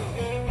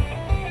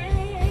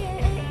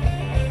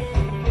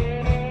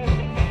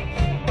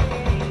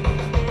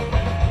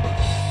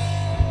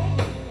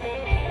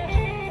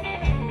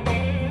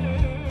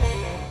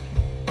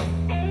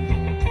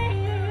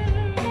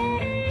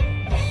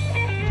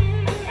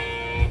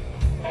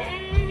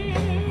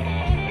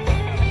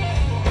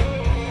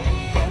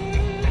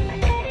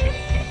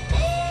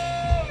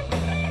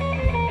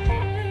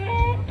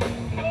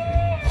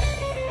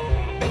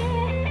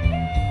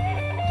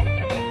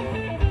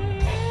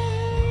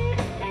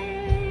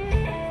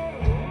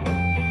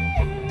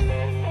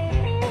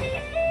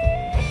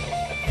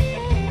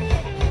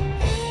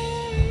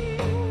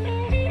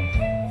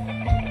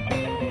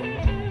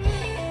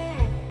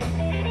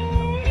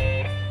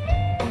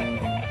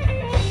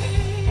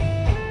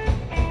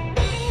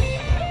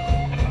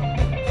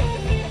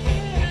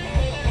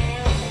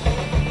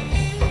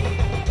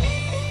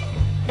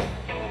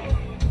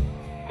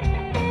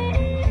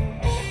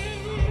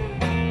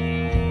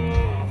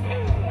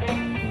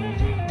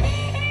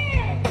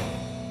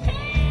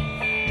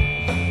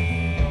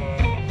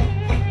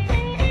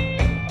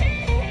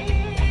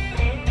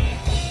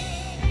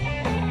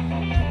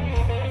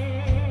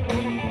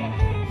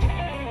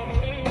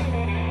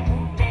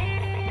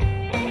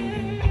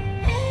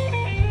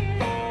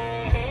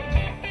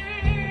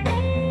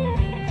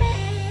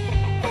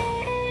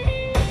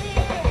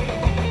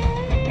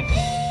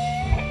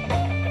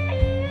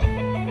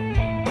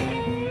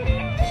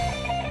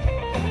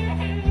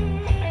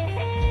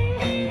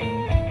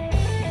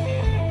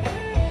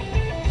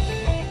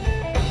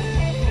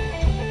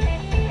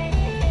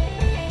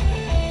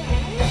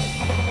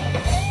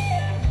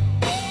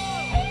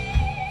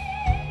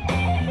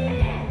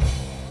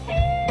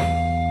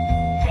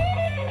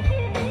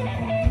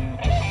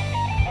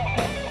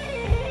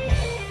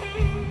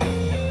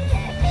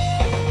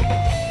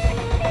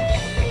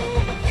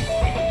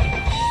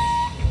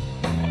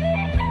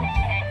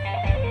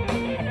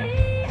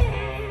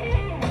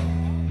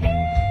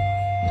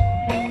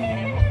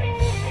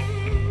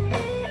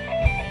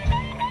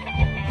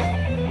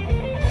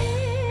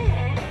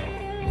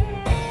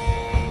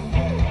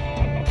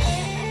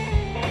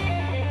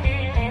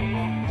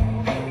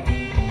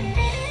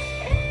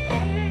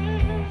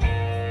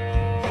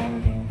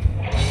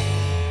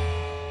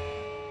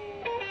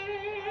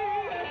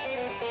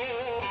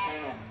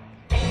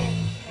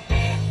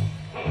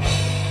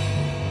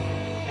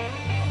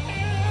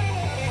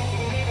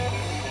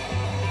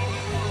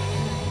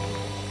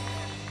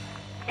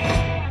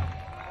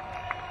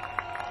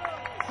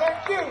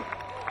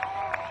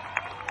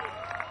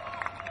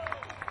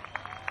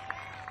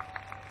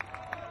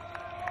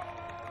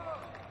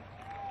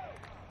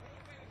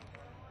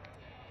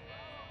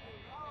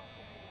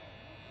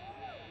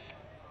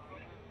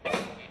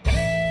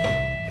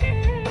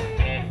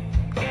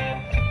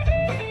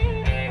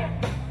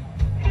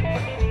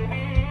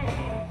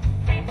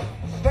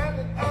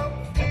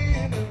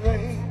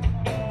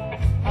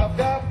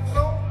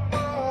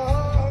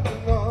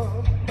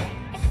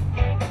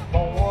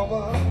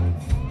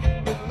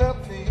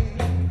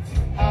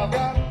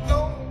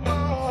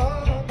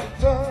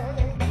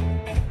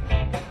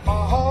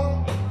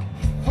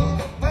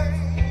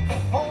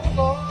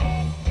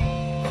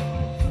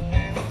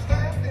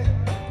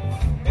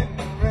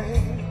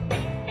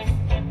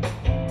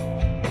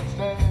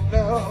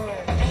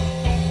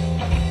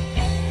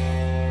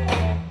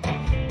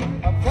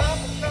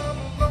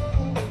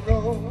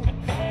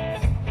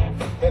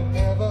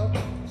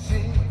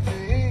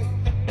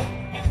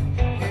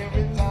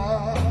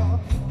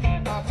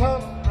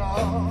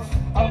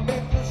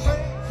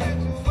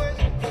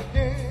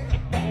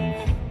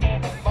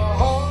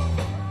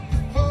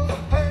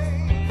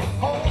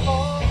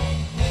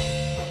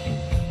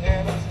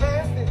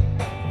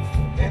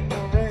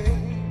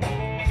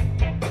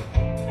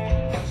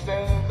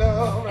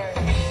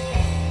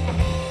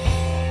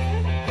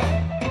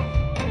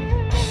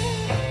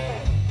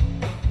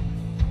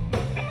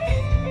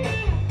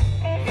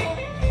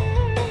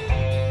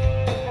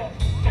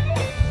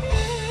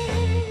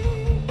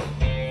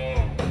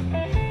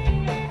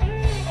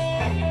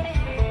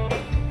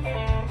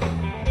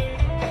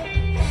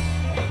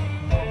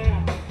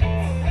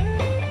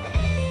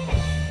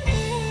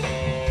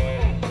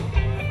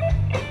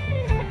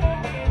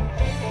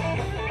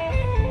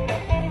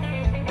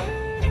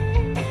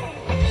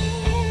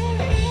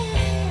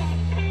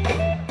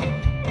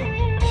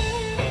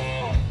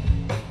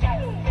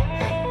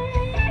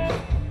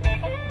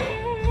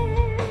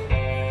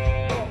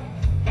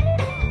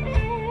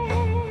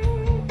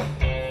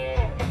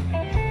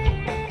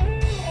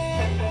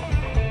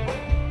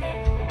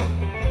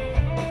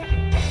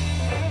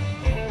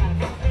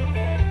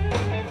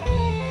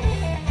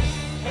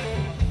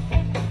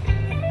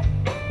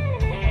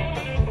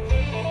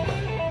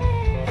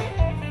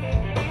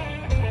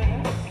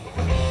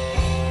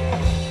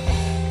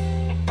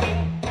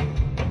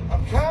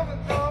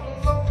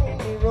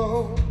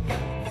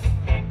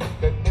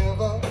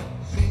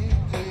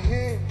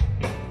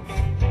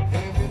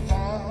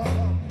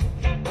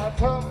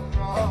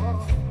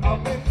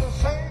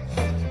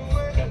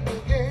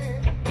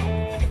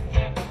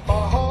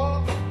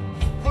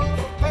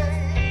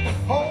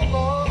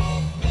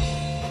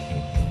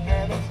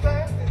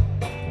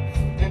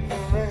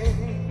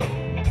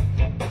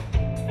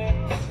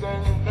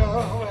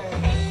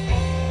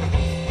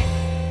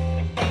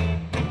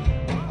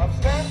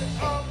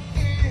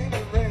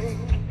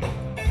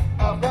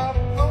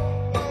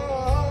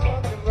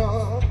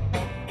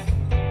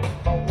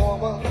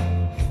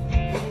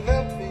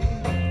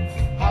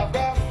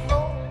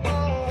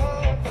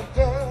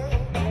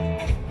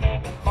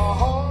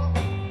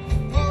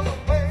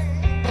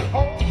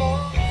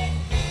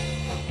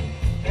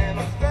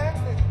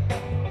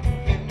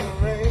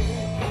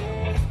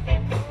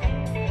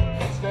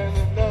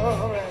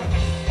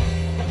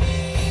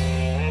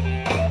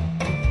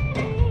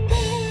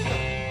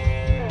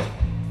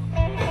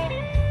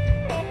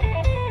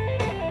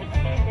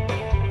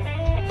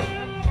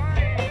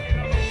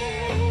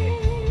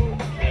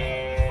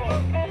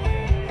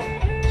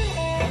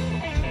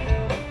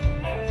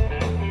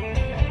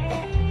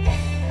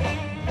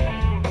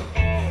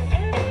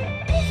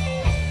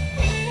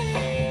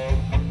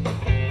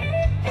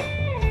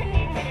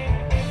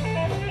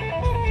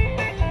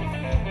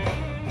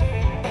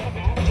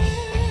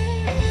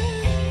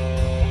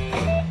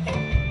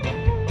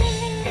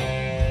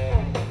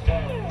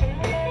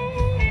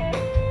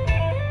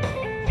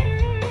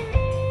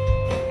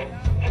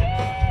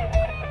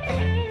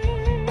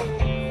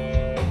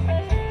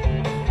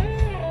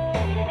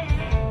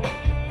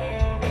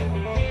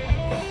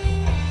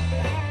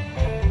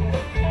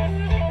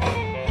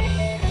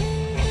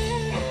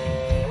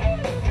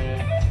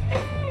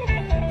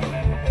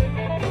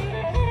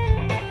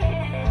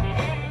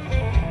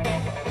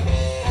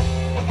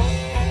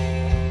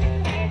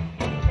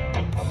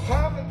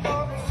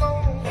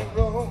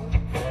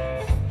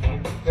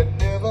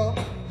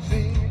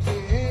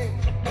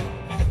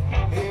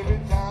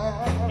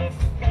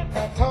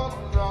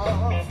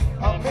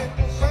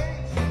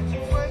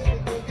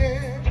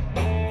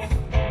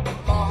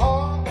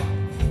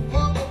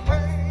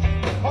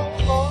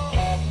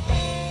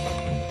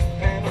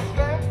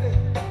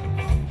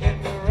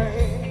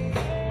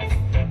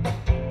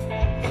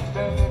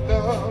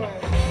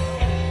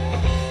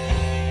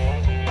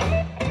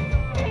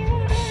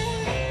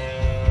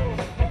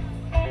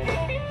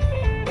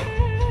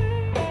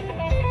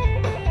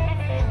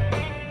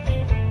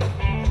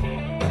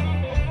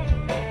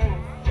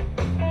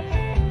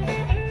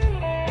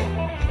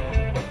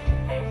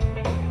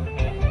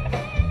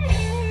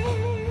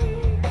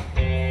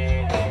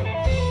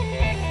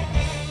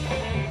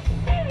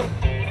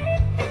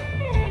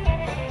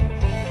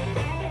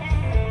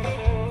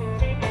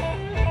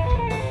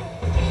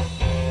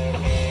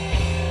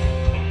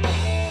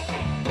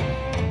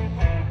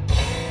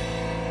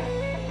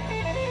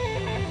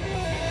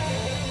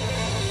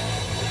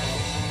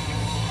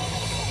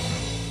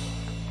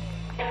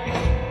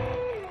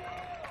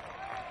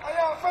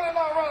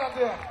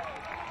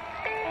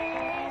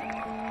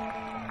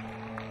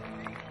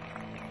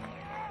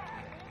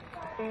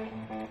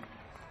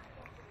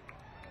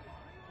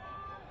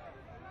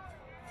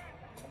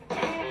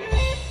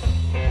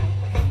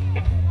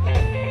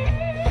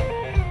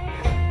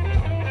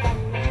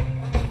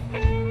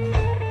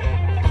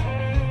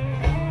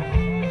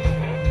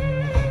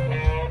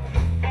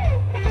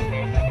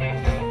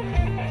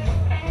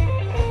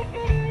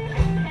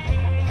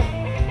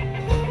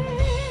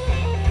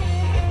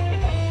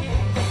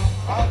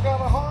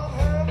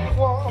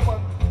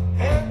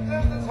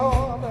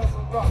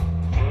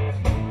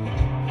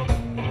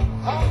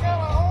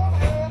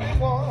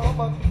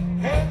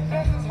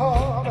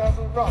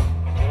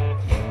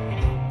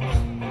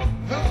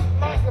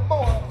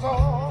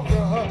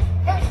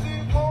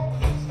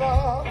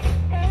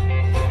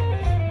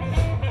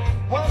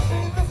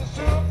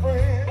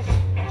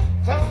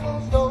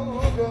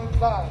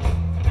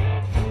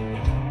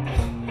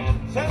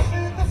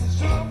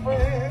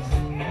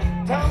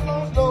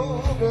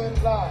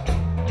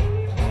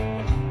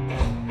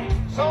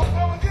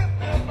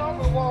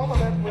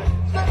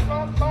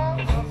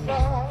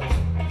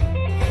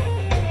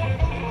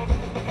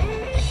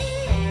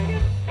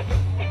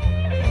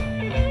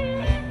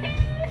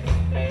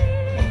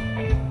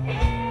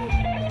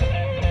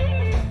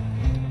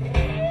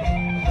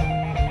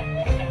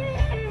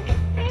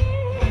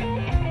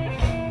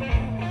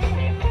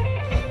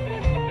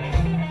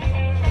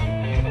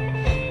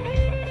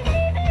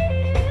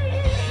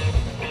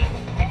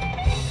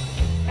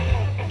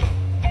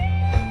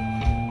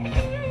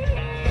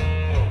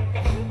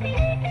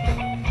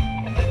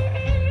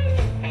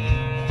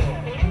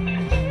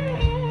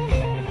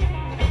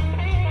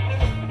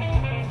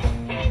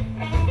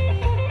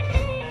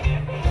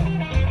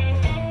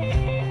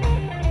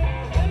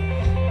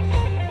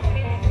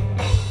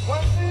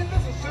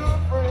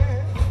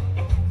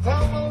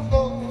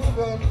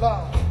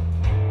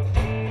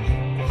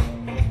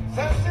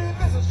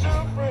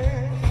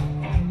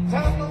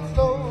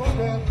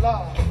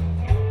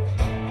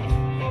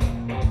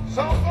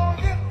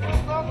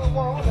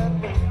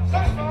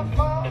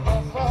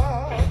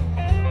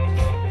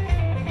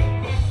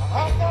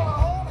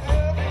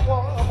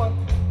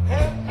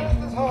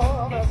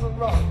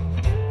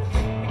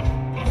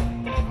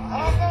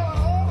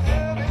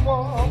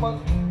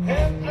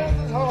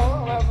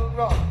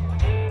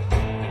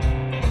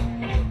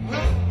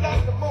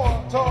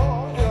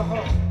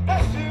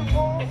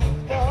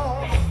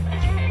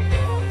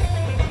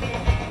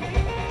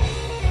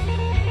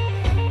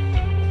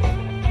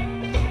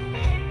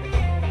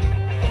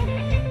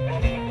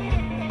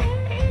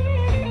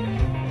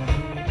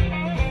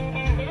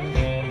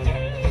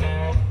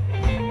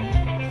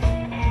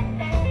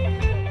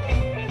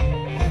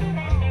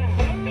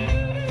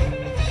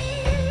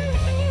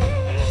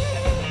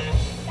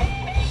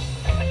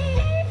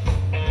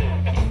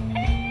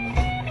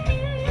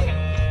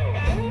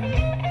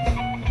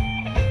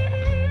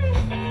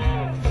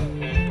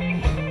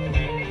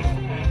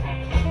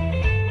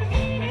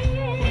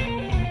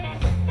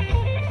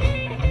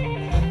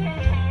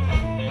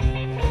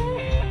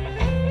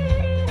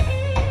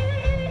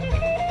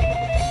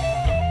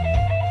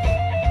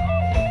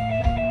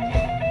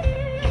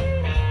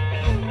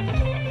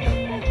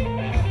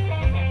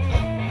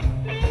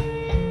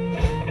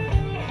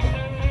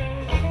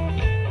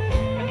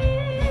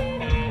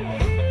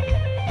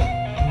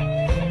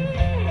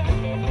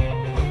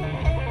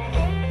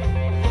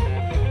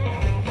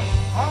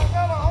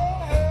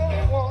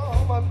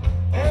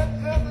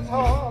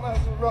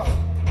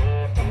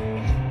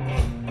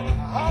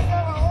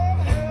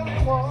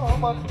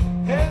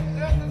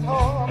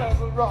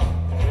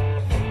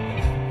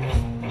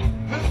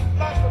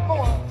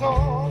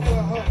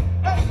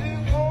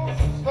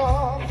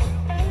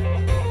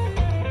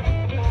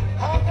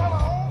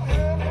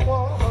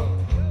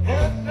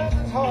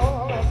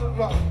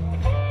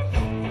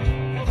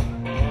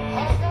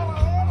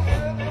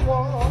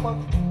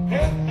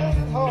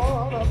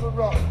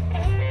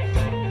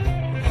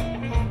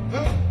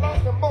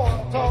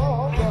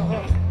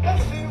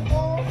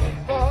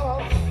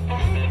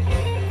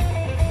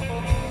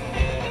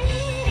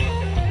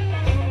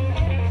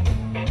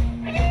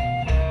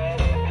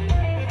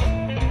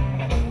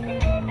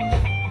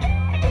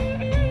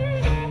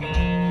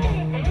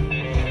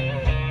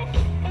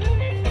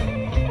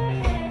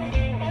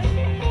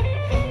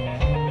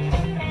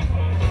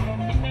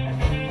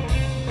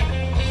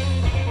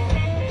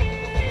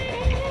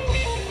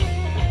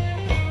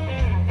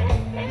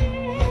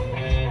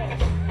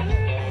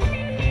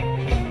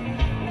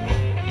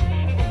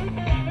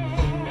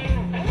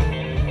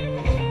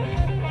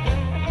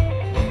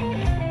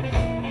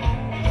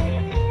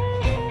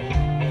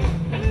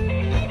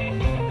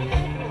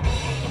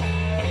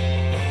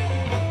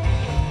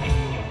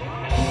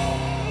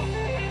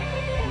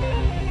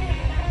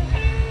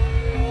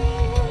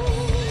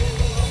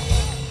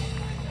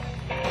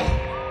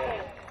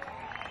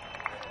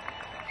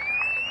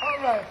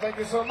 Thank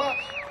you so much.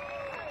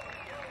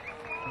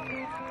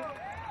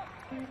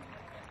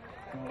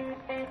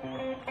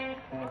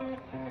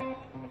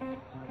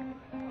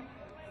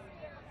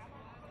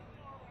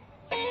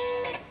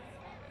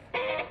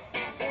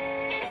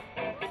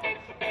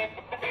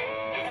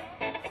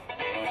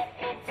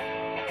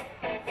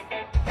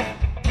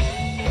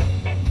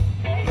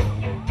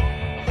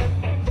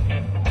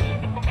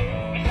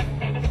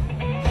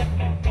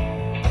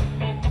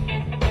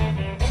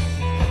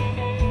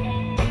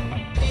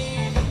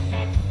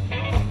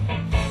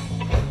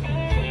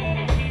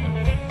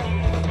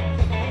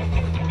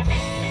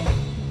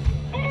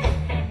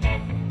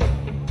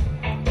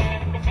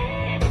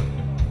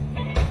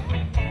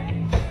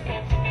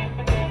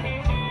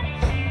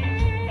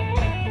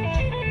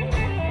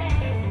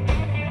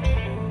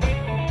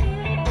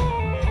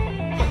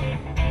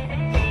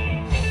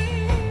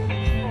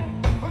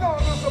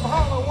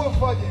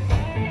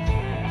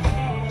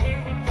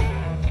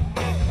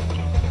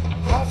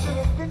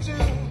 quit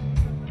you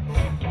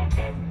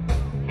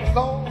a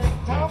long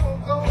time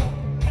ago.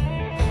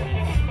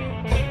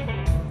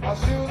 I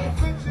should have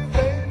quit you,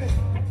 baby,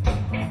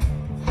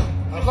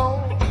 a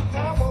long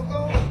time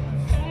ago.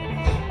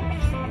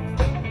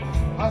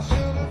 I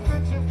should have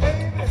quit you,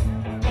 baby,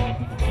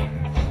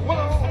 went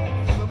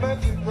on to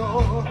Mexico.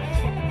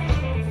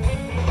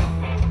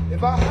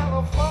 If I had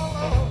a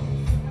follow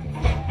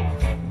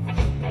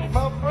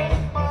my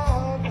friend, my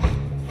heart.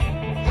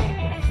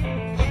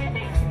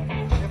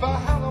 If I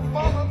had a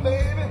follow,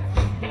 baby,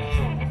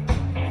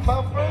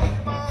 my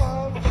friend, my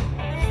heart.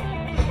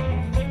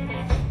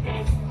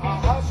 I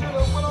should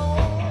have went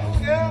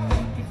on, yeah,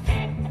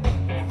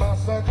 my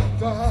second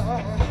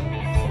time.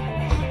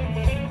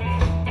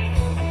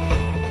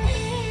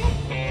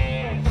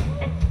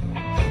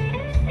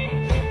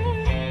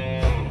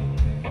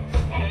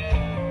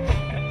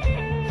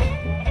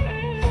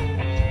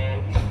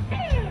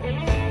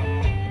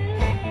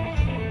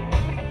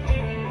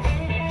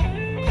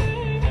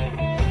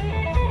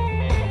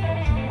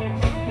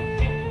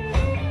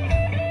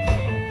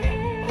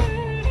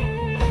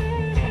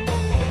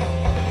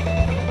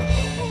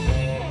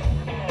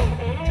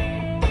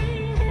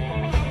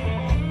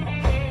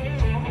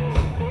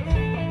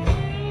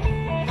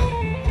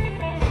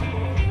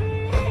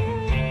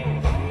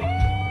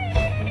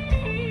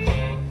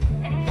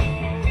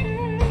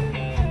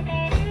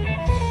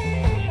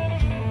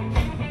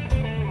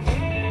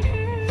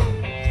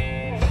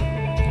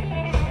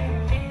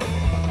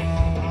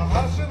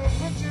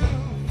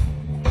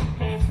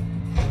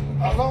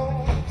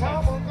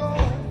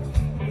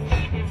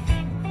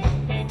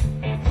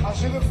 I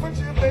should have quit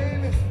you,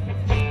 baby,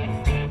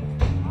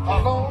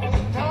 a long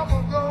time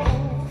ago.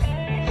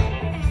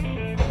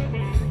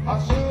 I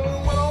should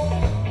have went on,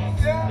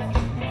 yeah,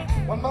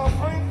 when my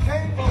friend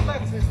came from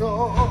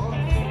Mexico.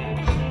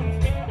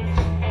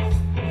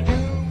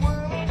 You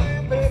would have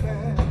been, baby,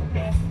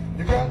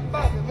 you got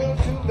back a little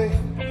too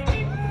late.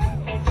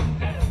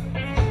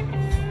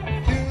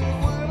 You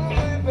would have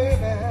been,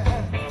 baby,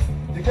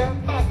 you got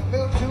back a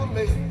little too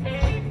late.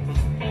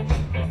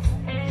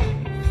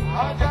 I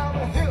got a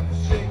hip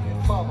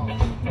shaking mama,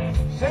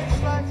 shakes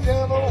like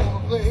you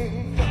don't play.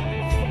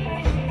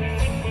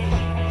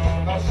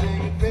 Now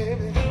shake it,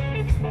 baby,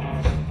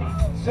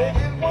 shake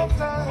it one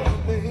time for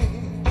me.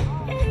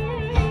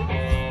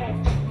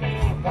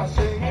 Now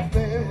shake it,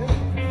 baby,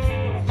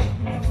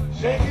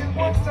 shake it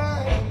one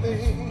time for me.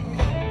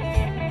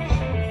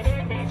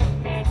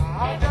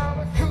 I got a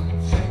cool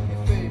shake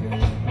it, baby,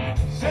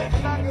 shake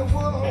like it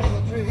was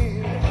a dream.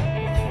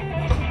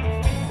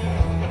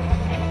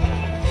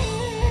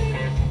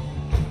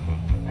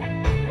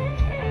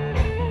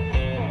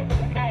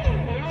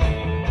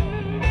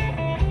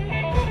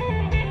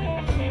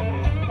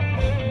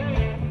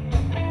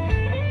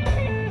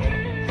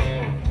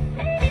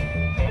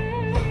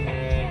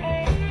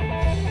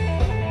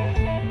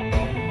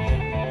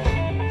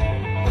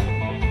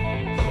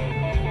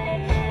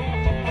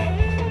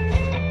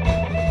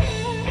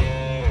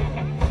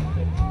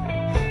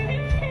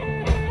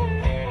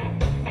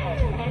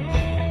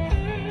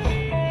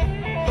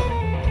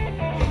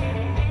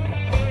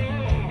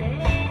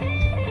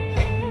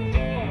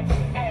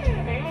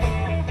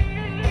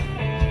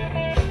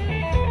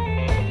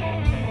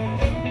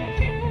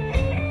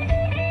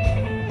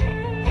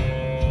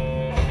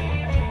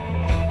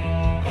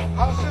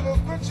 I should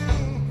have quit you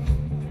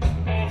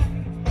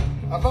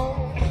a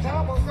long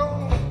time ago.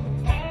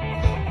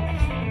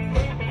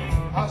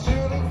 I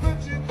should have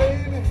quit you,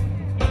 baby,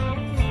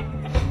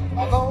 a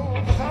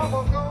long time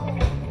ago.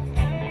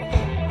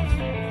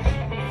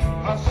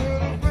 I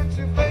should have quit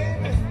you,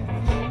 baby,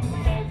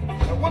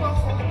 and went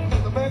on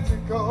to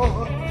Mexico.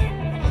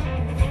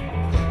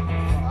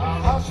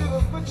 I should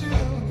have quit you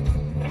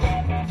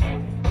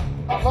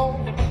a long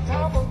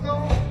time ago.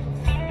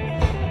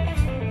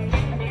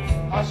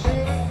 I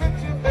should have quit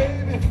you,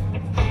 baby,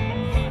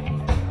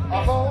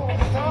 a long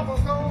time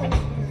ago.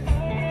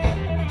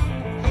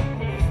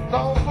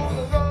 Don't want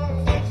to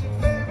run with you,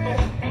 baby,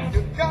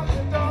 you got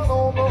me down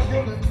on the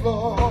killing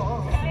floor.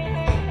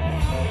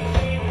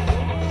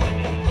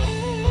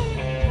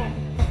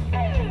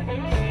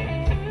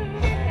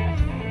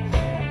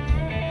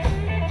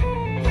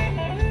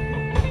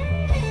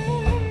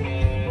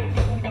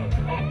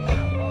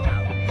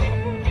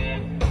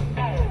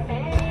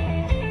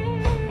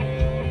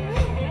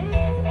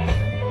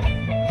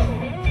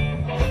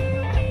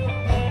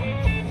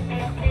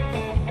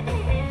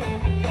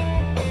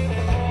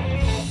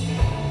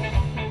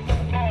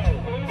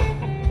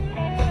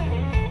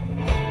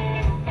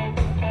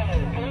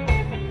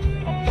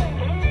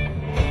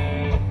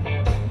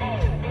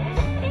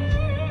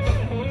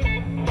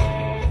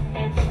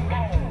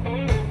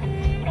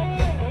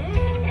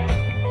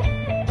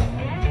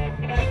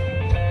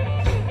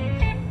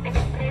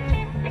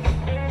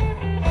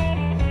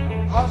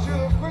 I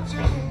should have quit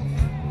you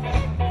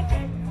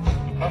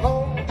a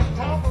long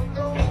time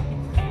ago.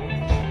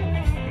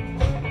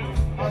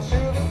 I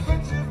should have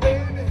quit you,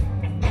 baby,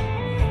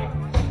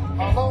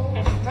 a long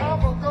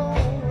time ago.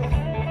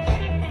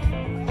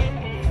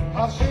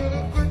 I should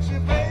have quit you,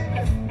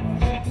 baby,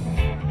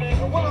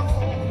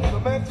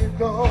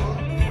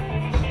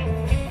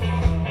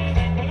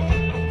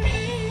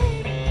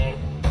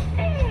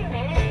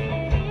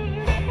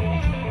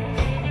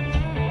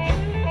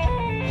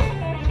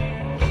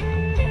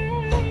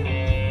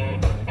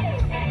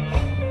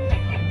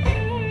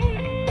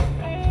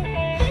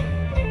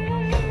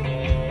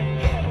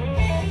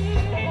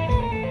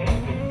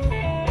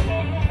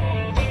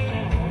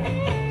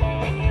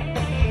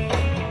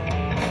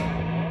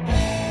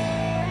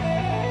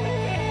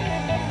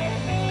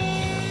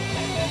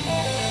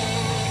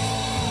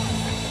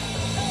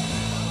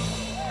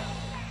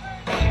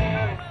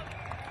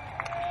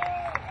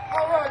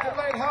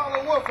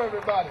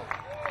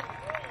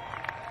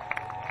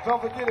 Don't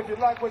forget, if you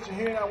like what you're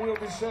hearing, I will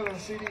be selling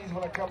CDs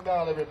when I come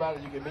down,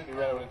 everybody. You can meet me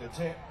right over at the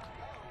tent.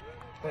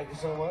 Thank you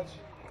so much.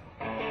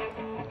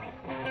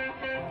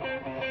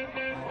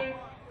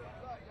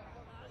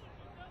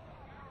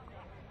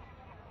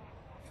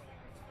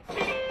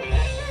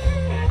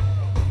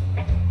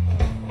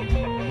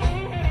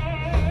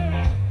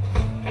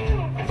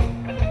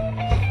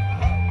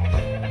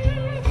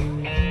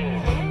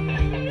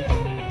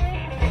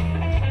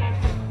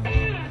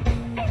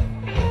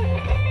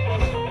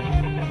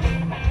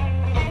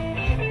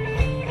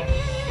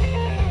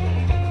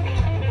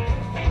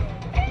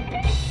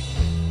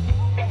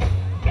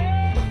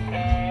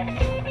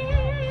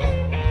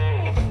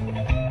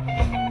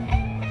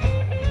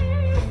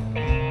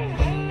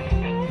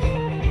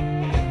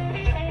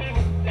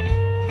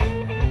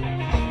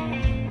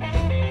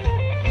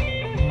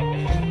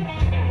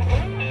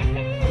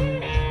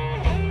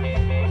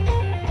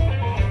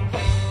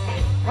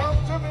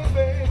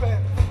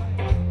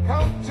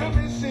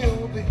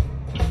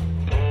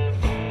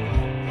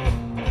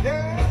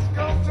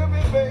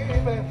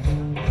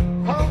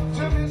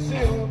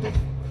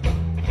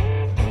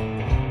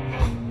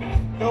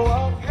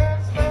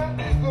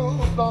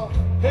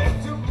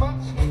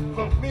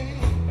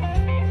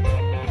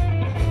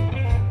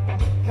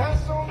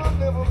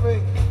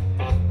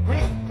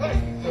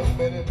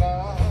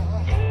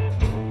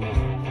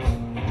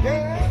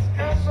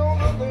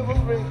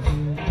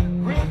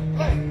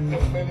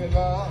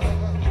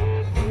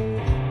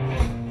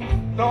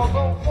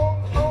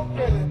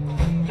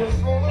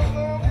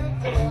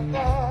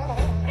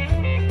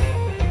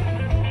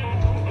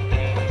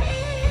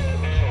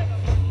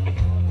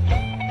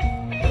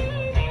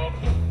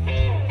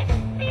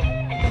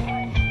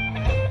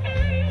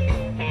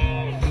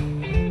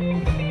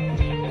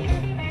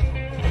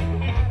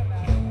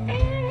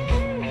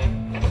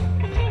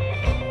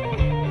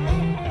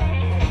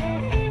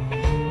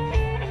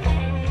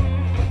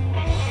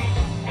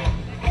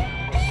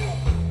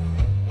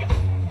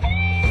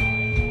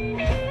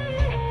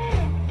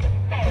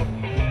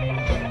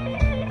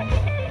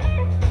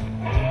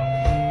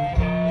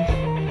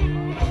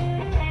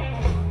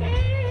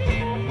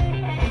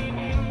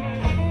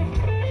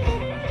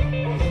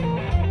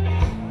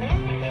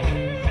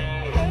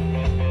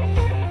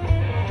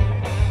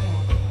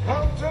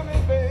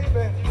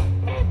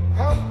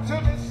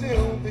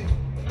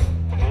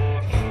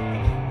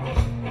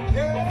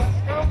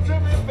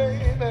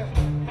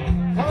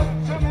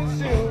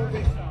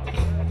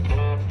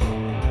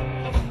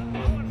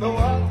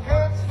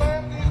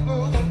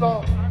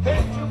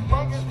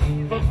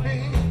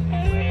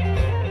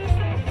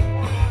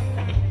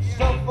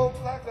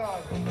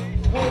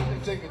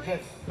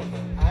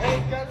 I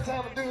ain't got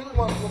time to do the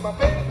one when my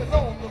baby's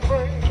on the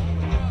brain.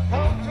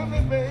 Come to me,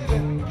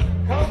 baby.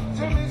 Come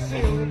to me,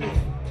 Sylvie.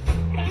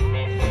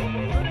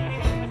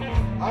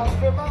 I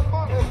spend my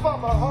money for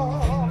my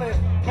honey.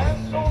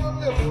 Cash on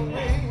the little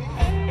ring.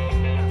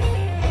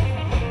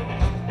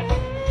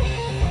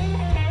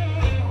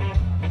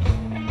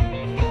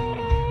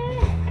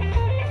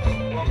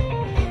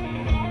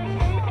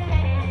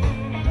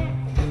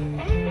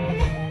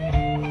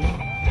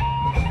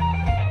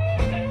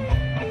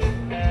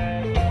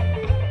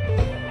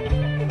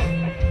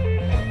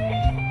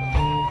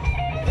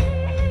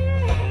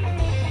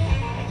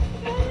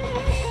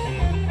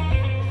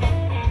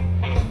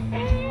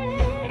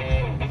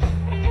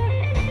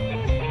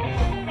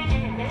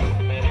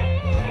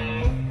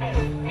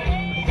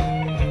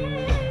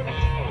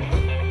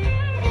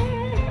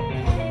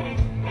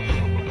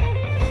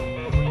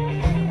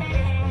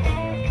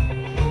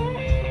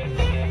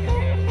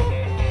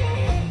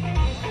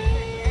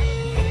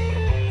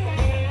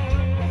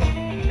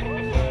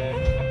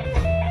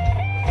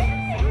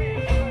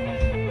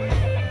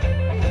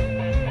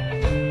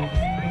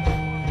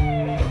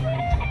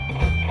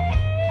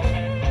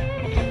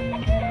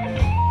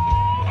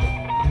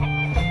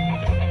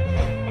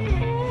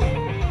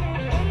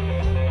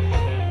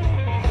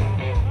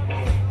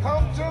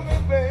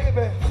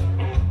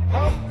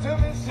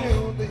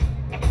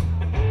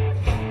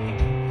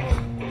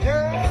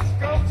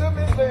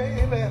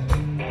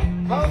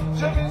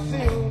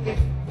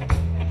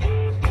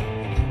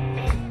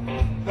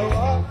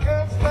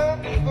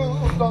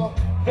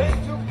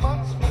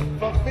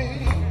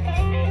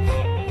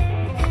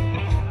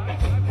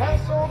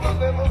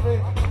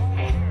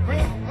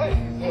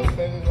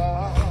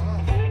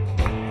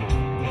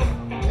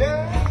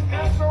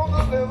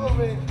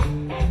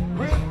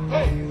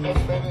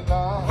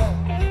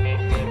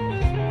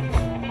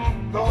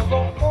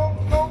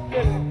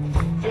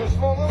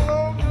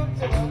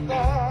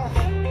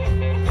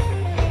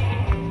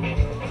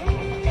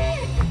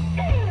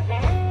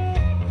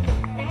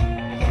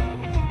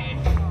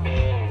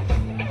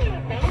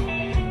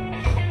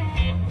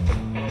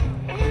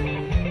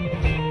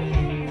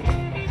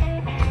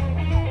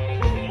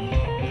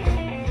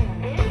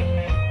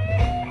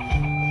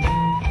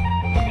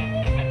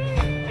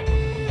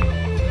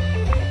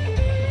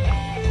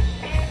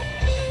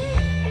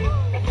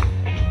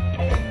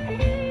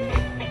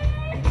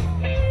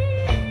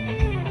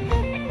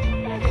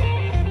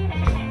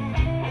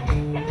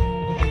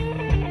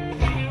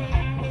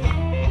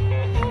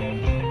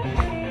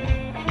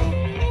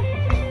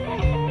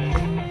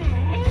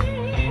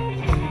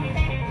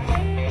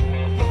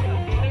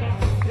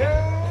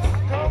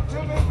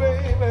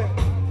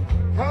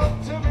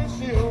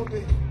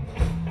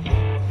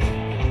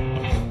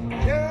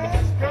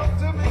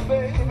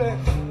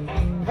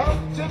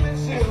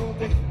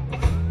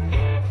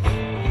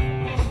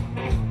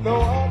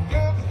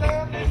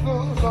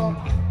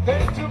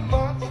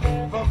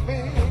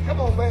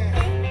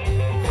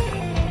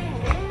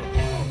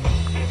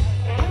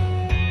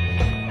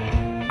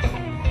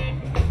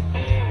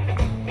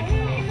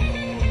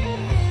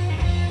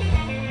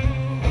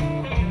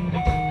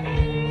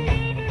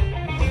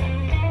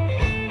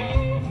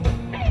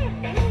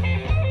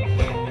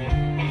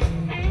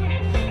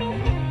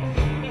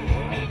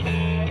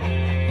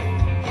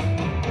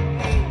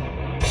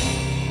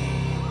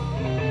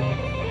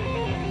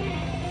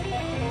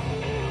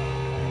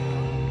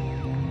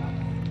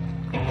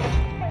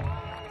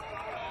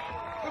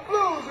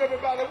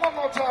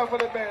 more time for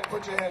the band.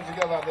 Put your hands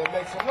together out there.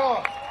 Make some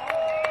noise.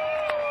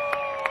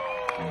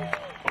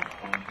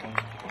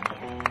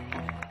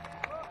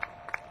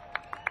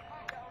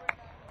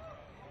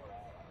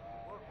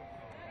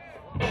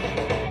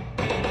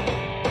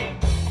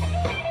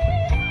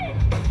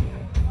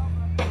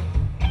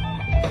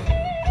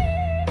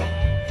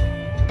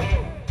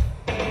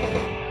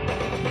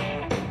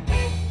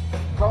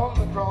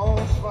 Calling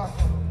across my,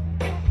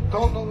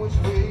 don't know which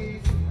way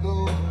to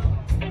go.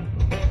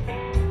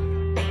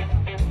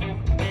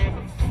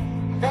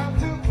 Got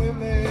two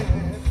women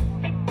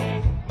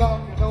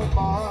knocking on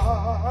my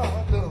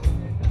door.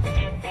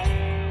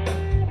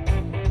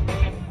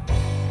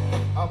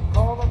 I'm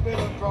caught up in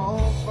a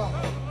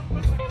crossfire.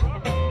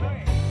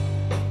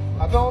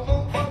 I don't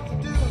know what to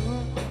do.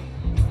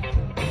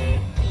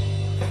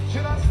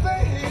 Should I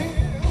stay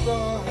here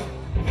or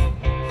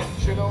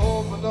should I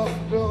open up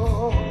the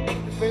door?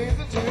 Face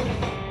the truth,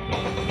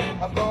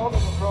 I've gone on the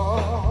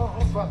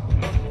crossfire.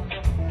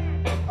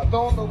 I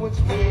don't know which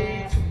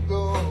way to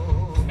go.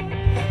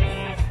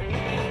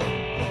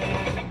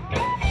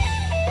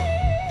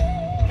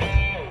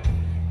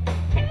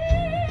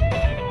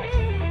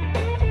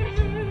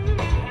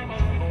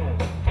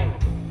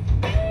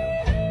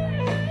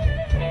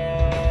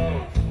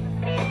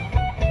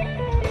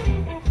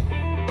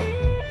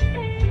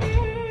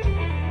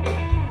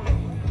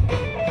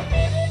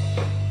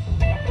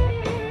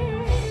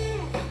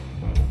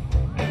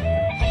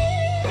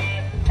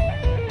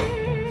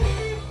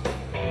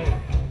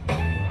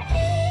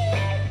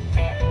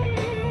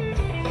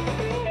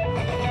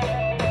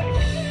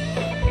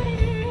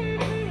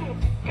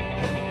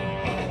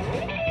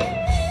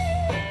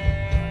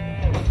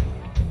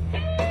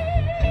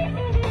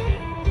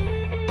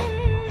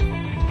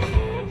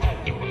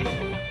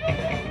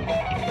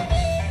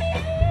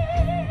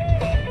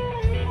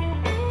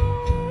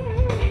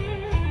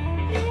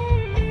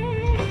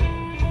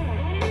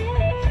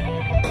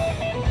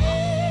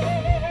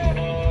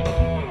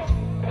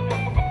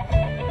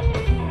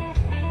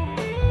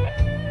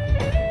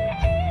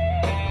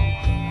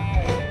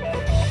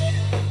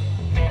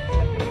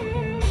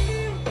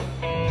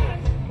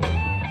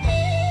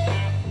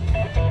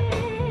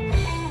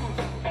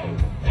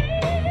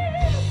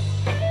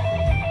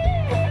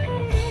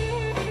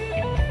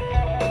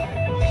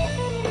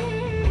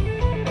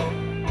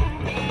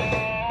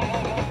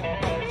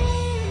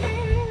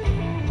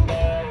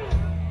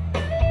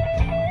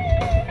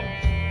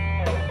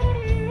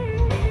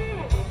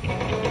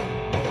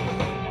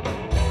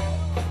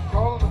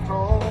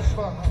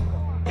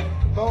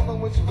 Don't know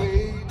which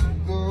way to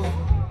go.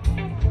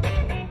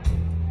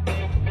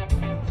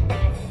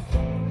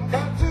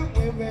 Got two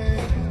women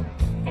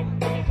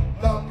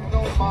knocking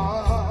on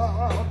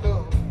my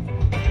door.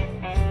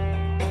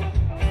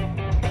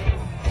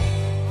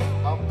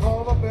 I'm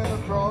caught up in a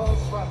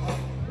crossfire.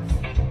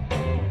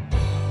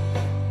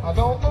 I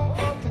don't know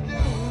what to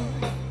do.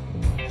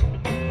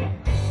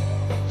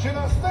 Should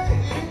I stay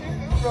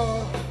here or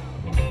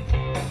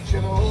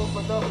should I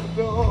open up the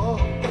door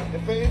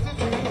and face the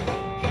truth?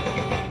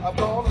 I'm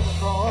gone in the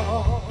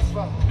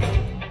crossfire.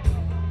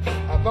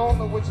 I don't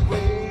know which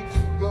way to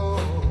go.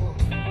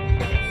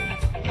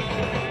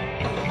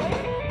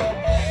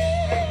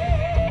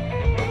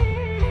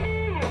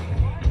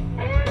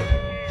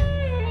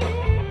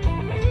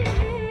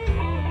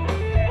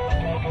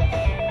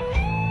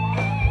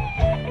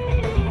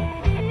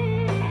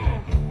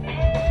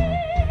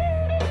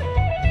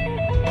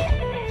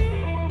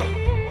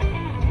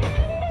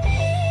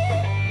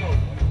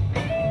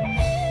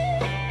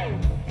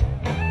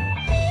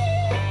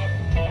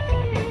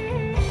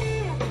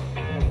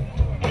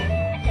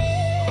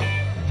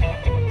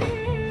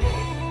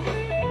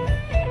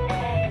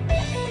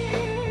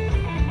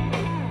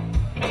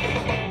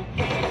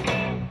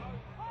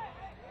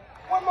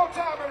 One more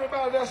time,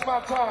 everybody. That's my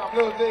time.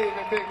 Lil Dave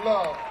and Big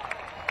Love.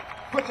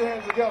 Put your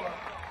hands together.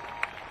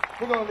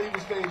 We're going to leave the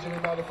stage,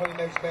 everybody, for the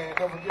next band.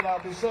 Don't forget, I'll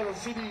be selling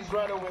CDs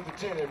right over at the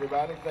 10,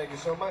 everybody. Thank you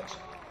so much.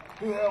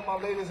 Who held my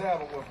latest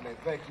album with me?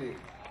 Thank you.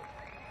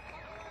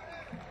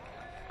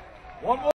 One more.